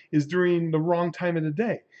creates is during the wrong time of the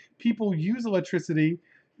day. People use electricity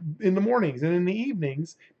in the mornings and in the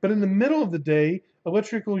evenings, but in the middle of the day,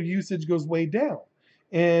 electrical usage goes way down.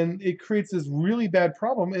 And it creates this really bad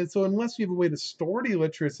problem. And so unless you have a way to store the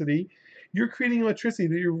electricity, you're creating electricity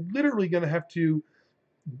that you're literally going to have to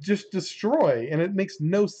just destroy, and it makes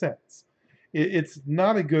no sense. It's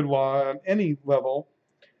not a good law on any level.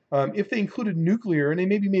 If they included nuclear and they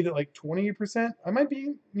maybe made it like 20%, I might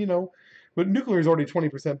be, but nuclear is already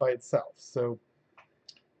 20% by itself. So,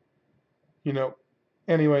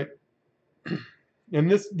 anyway,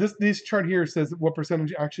 and this chart here says what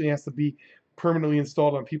percentage actually has to be permanently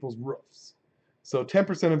installed on people's roofs. So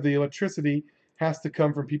 10% of the electricity has to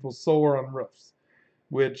come from people's solar on roofs,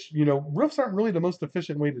 which, roofs aren't really the most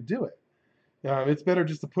efficient way to do it. It's better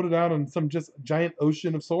just to put it out on some just giant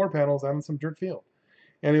ocean of solar panels out on some dirt field.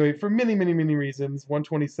 Anyway, for many, many, many reasons,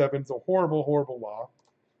 127 is a horrible, horrible law.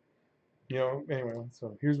 Anyway,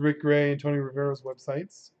 so here's Rick Gray and Tony Rivera's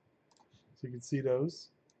websites. So you can see those.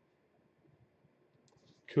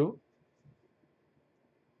 Cool.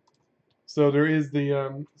 So there is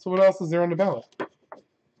the, so what else is there on the ballot?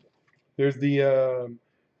 There's the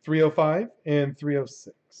 305 and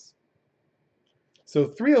 306. So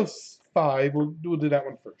 305, we'll do that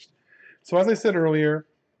one first. So as I said earlier,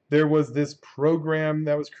 there was this program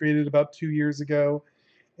that was created about 2 years ago,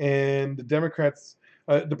 and the Democrats,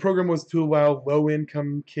 the program was to allow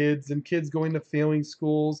low-income kids and kids going to failing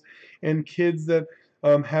schools and kids that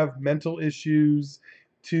have mental issues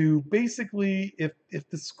to basically, if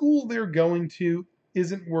the school they're going to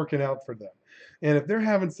isn't working out for them, and if they're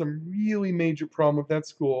having some really major problem with that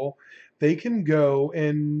school, they can go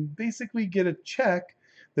and basically get a check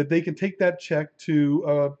that they can take that check to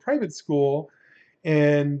a private school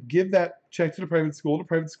and give that check to the private school. The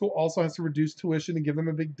private school also has to reduce tuition and give them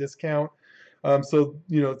a big discount. So,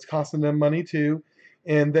 it's costing them money too.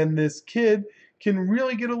 And then this kid can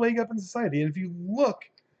really get a leg up in society. And if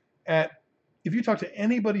you talk to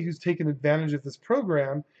anybody who's taken advantage of this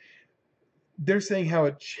program, they're saying how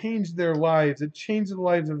it changed their lives. It changed the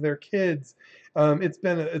lives of their kids. It's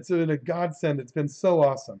been a godsend. It's been so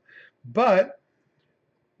awesome. But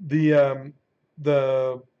the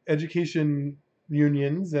education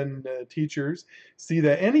unions and teachers see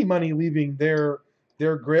that any money leaving their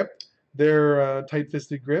grip, their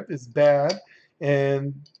tight-fisted grip, is bad,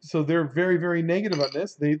 and so they're very, very negative on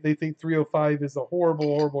this. They think 305 is a horrible,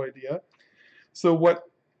 horrible idea. So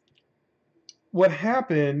what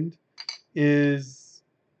happened is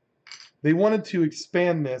they wanted to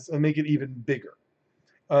expand this and make it even bigger,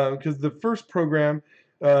 because the first program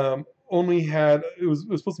only had, it was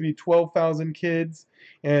supposed to be 12,000 kids,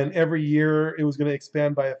 and every year it was going to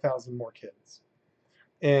expand by 1,000 more kids.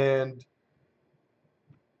 And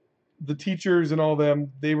the teachers and all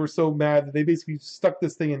them, they were so mad that they basically stuck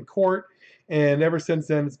this thing in court, and ever since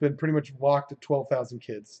then it's been pretty much locked at 12,000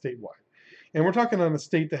 kids statewide. And we're talking on a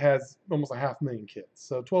state that has almost 500,000 kids.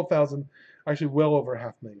 So 12,000, actually well over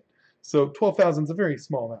 500,000. So 12,000 is a very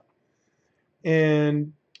small amount.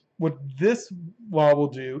 And what this law will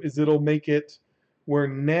do is it'll make it where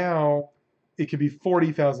now it can be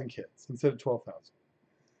 40,000 kids instead of 12,000.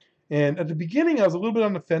 And at the beginning, I was a little bit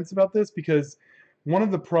on the fence about this, because one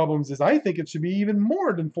of the problems is I think it should be even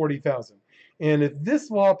more than 40,000. And if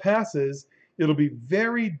this law passes, it'll be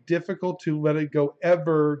very difficult to let it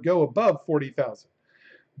ever go above 40,000.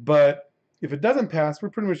 But if it doesn't pass, we're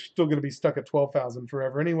pretty much still going to be stuck at 12,000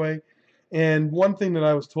 forever anyway. And one thing that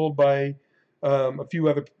I was told by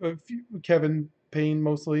Kevin Payne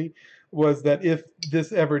mostly, was that if this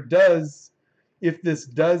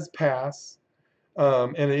does pass,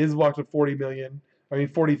 and it is locked at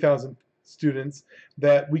 40,000 students,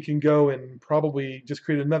 that we can go and probably just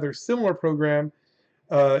create another similar program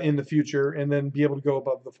in the future, and then be able to go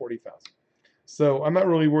above the 40,000. So I'm not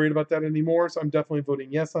really worried about that anymore. So I'm definitely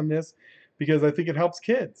voting yes on this, because I think it helps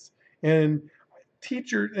kids and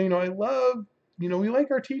teachers. I love, we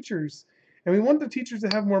like our teachers, and we want the teachers to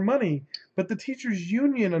have more money, but the teachers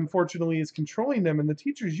union, unfortunately, is controlling them, and the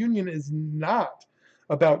teachers union is not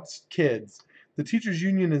about kids. The teachers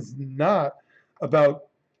union is not about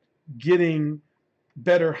getting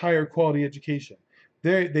better, higher quality education.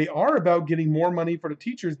 They are about getting more money for the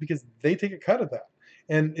teachers, because they take a cut of that.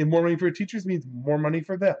 And more money for the teachers means more money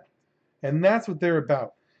for them. And that's what they're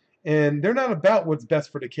about. And they're not about what's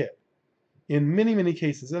best for the kid in many, many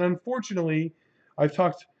cases. And unfortunately, I've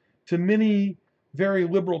talked to many very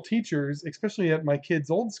liberal teachers, especially at my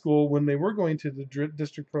kids' old school when they were going to the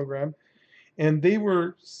district program, and they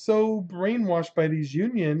were so brainwashed by these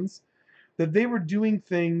unions that they were doing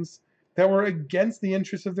things that were against the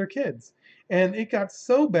interests of their kids. And it got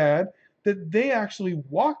so bad that they actually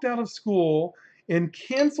walked out of school and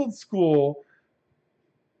canceled school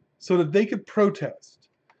so that they could protest.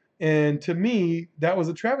 And to me, that was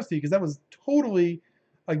a travesty, because that was totally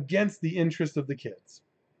against the interest of the kids.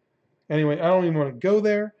 Anyway, I don't even want to go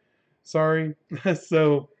there. Sorry.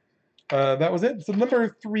 So that was it. So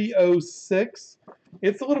number 306,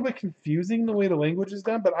 it's a little bit confusing the way the language is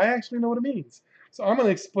done, but I actually know what it means. So I'm going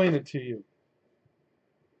to explain it to you.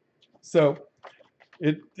 So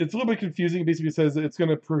it's a little bit confusing. It basically says it's going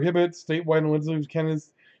to prohibit statewide and legislative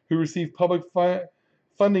candidates who receive public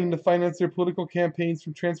funding to finance their political campaigns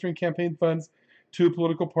from transferring campaign funds to a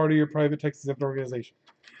political party or private tax-exempt organization.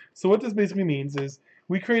 So what this basically means is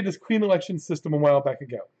we created this clean election system a while back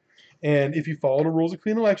ago. And if you follow the rules of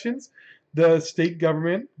clean elections, the state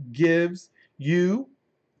government gives you,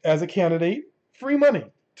 as a candidate, free money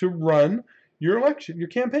to run your election, your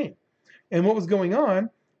campaign. And what was going on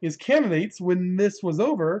is candidates, when this was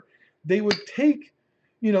over, they would take,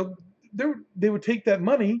 you know, they would take that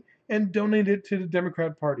money and donate it to the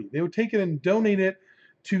Democrat Party. They would take it and donate it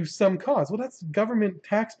to some cause. Well, that's government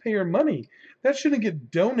taxpayer money. That shouldn't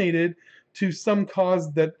get donated to some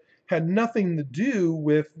cause that had nothing to do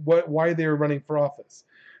with why they were running for office.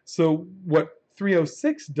 So what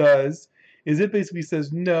 306 does is it basically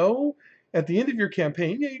says, no, at the end of your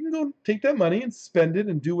campaign, yeah, you can go take that money and spend it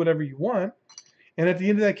and do whatever you want. And at the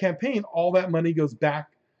end of that campaign, all that money goes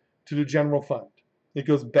back to the general fund. It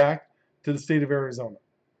goes back to the state of Arizona,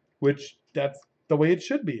 which that's the way it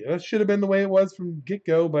should be. That should have been the way it was from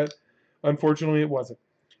get-go, but unfortunately it wasn't.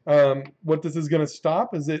 What this is going to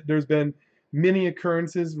stop is that there's been many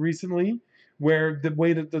occurrences recently where the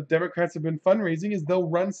way that the Democrats have been fundraising is they'll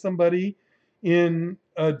run somebody in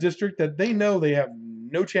a district that they know they have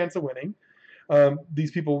no chance of winning.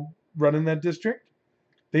 These people run in that district.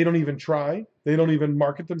 They don't even try. They don't even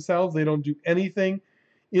market themselves. They don't do anything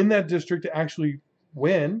in that district to actually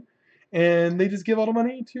win. And they just give all the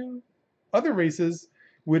money to other races,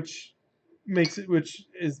 which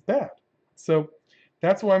is bad. So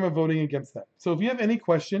that's why I'm voting against that. So if you have any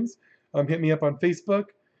questions, hit me up on Facebook.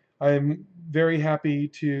 I'm very happy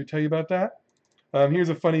to tell you about that. Here's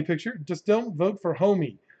a funny picture. Just don't vote for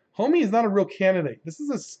Homie. Homie is not a real candidate. This is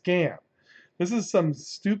a scam. This is some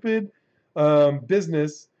stupid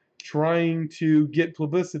business trying to get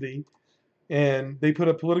publicity, and they put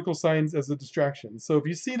up political signs as a distraction. So if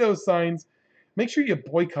you see those signs, make sure you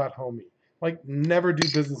boycott Homie. Like, never do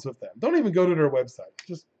business with them. Don't even go to their website.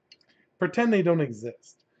 Just pretend they don't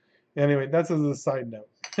exist. Anyway, that's as a side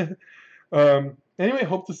note. Anyway,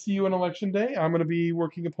 hope to see you on Election Day. I'm going to be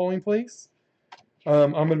working a polling place.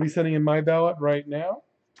 I'm going to be sending in my ballot right now.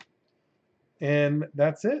 And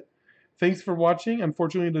that's it. Thanks for watching.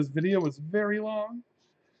 Unfortunately, this video was very long,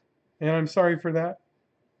 and I'm sorry for that.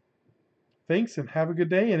 Thanks, and have a good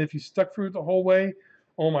day. And if you stuck through it the whole way,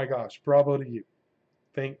 oh my gosh, bravo to you.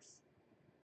 Thanks.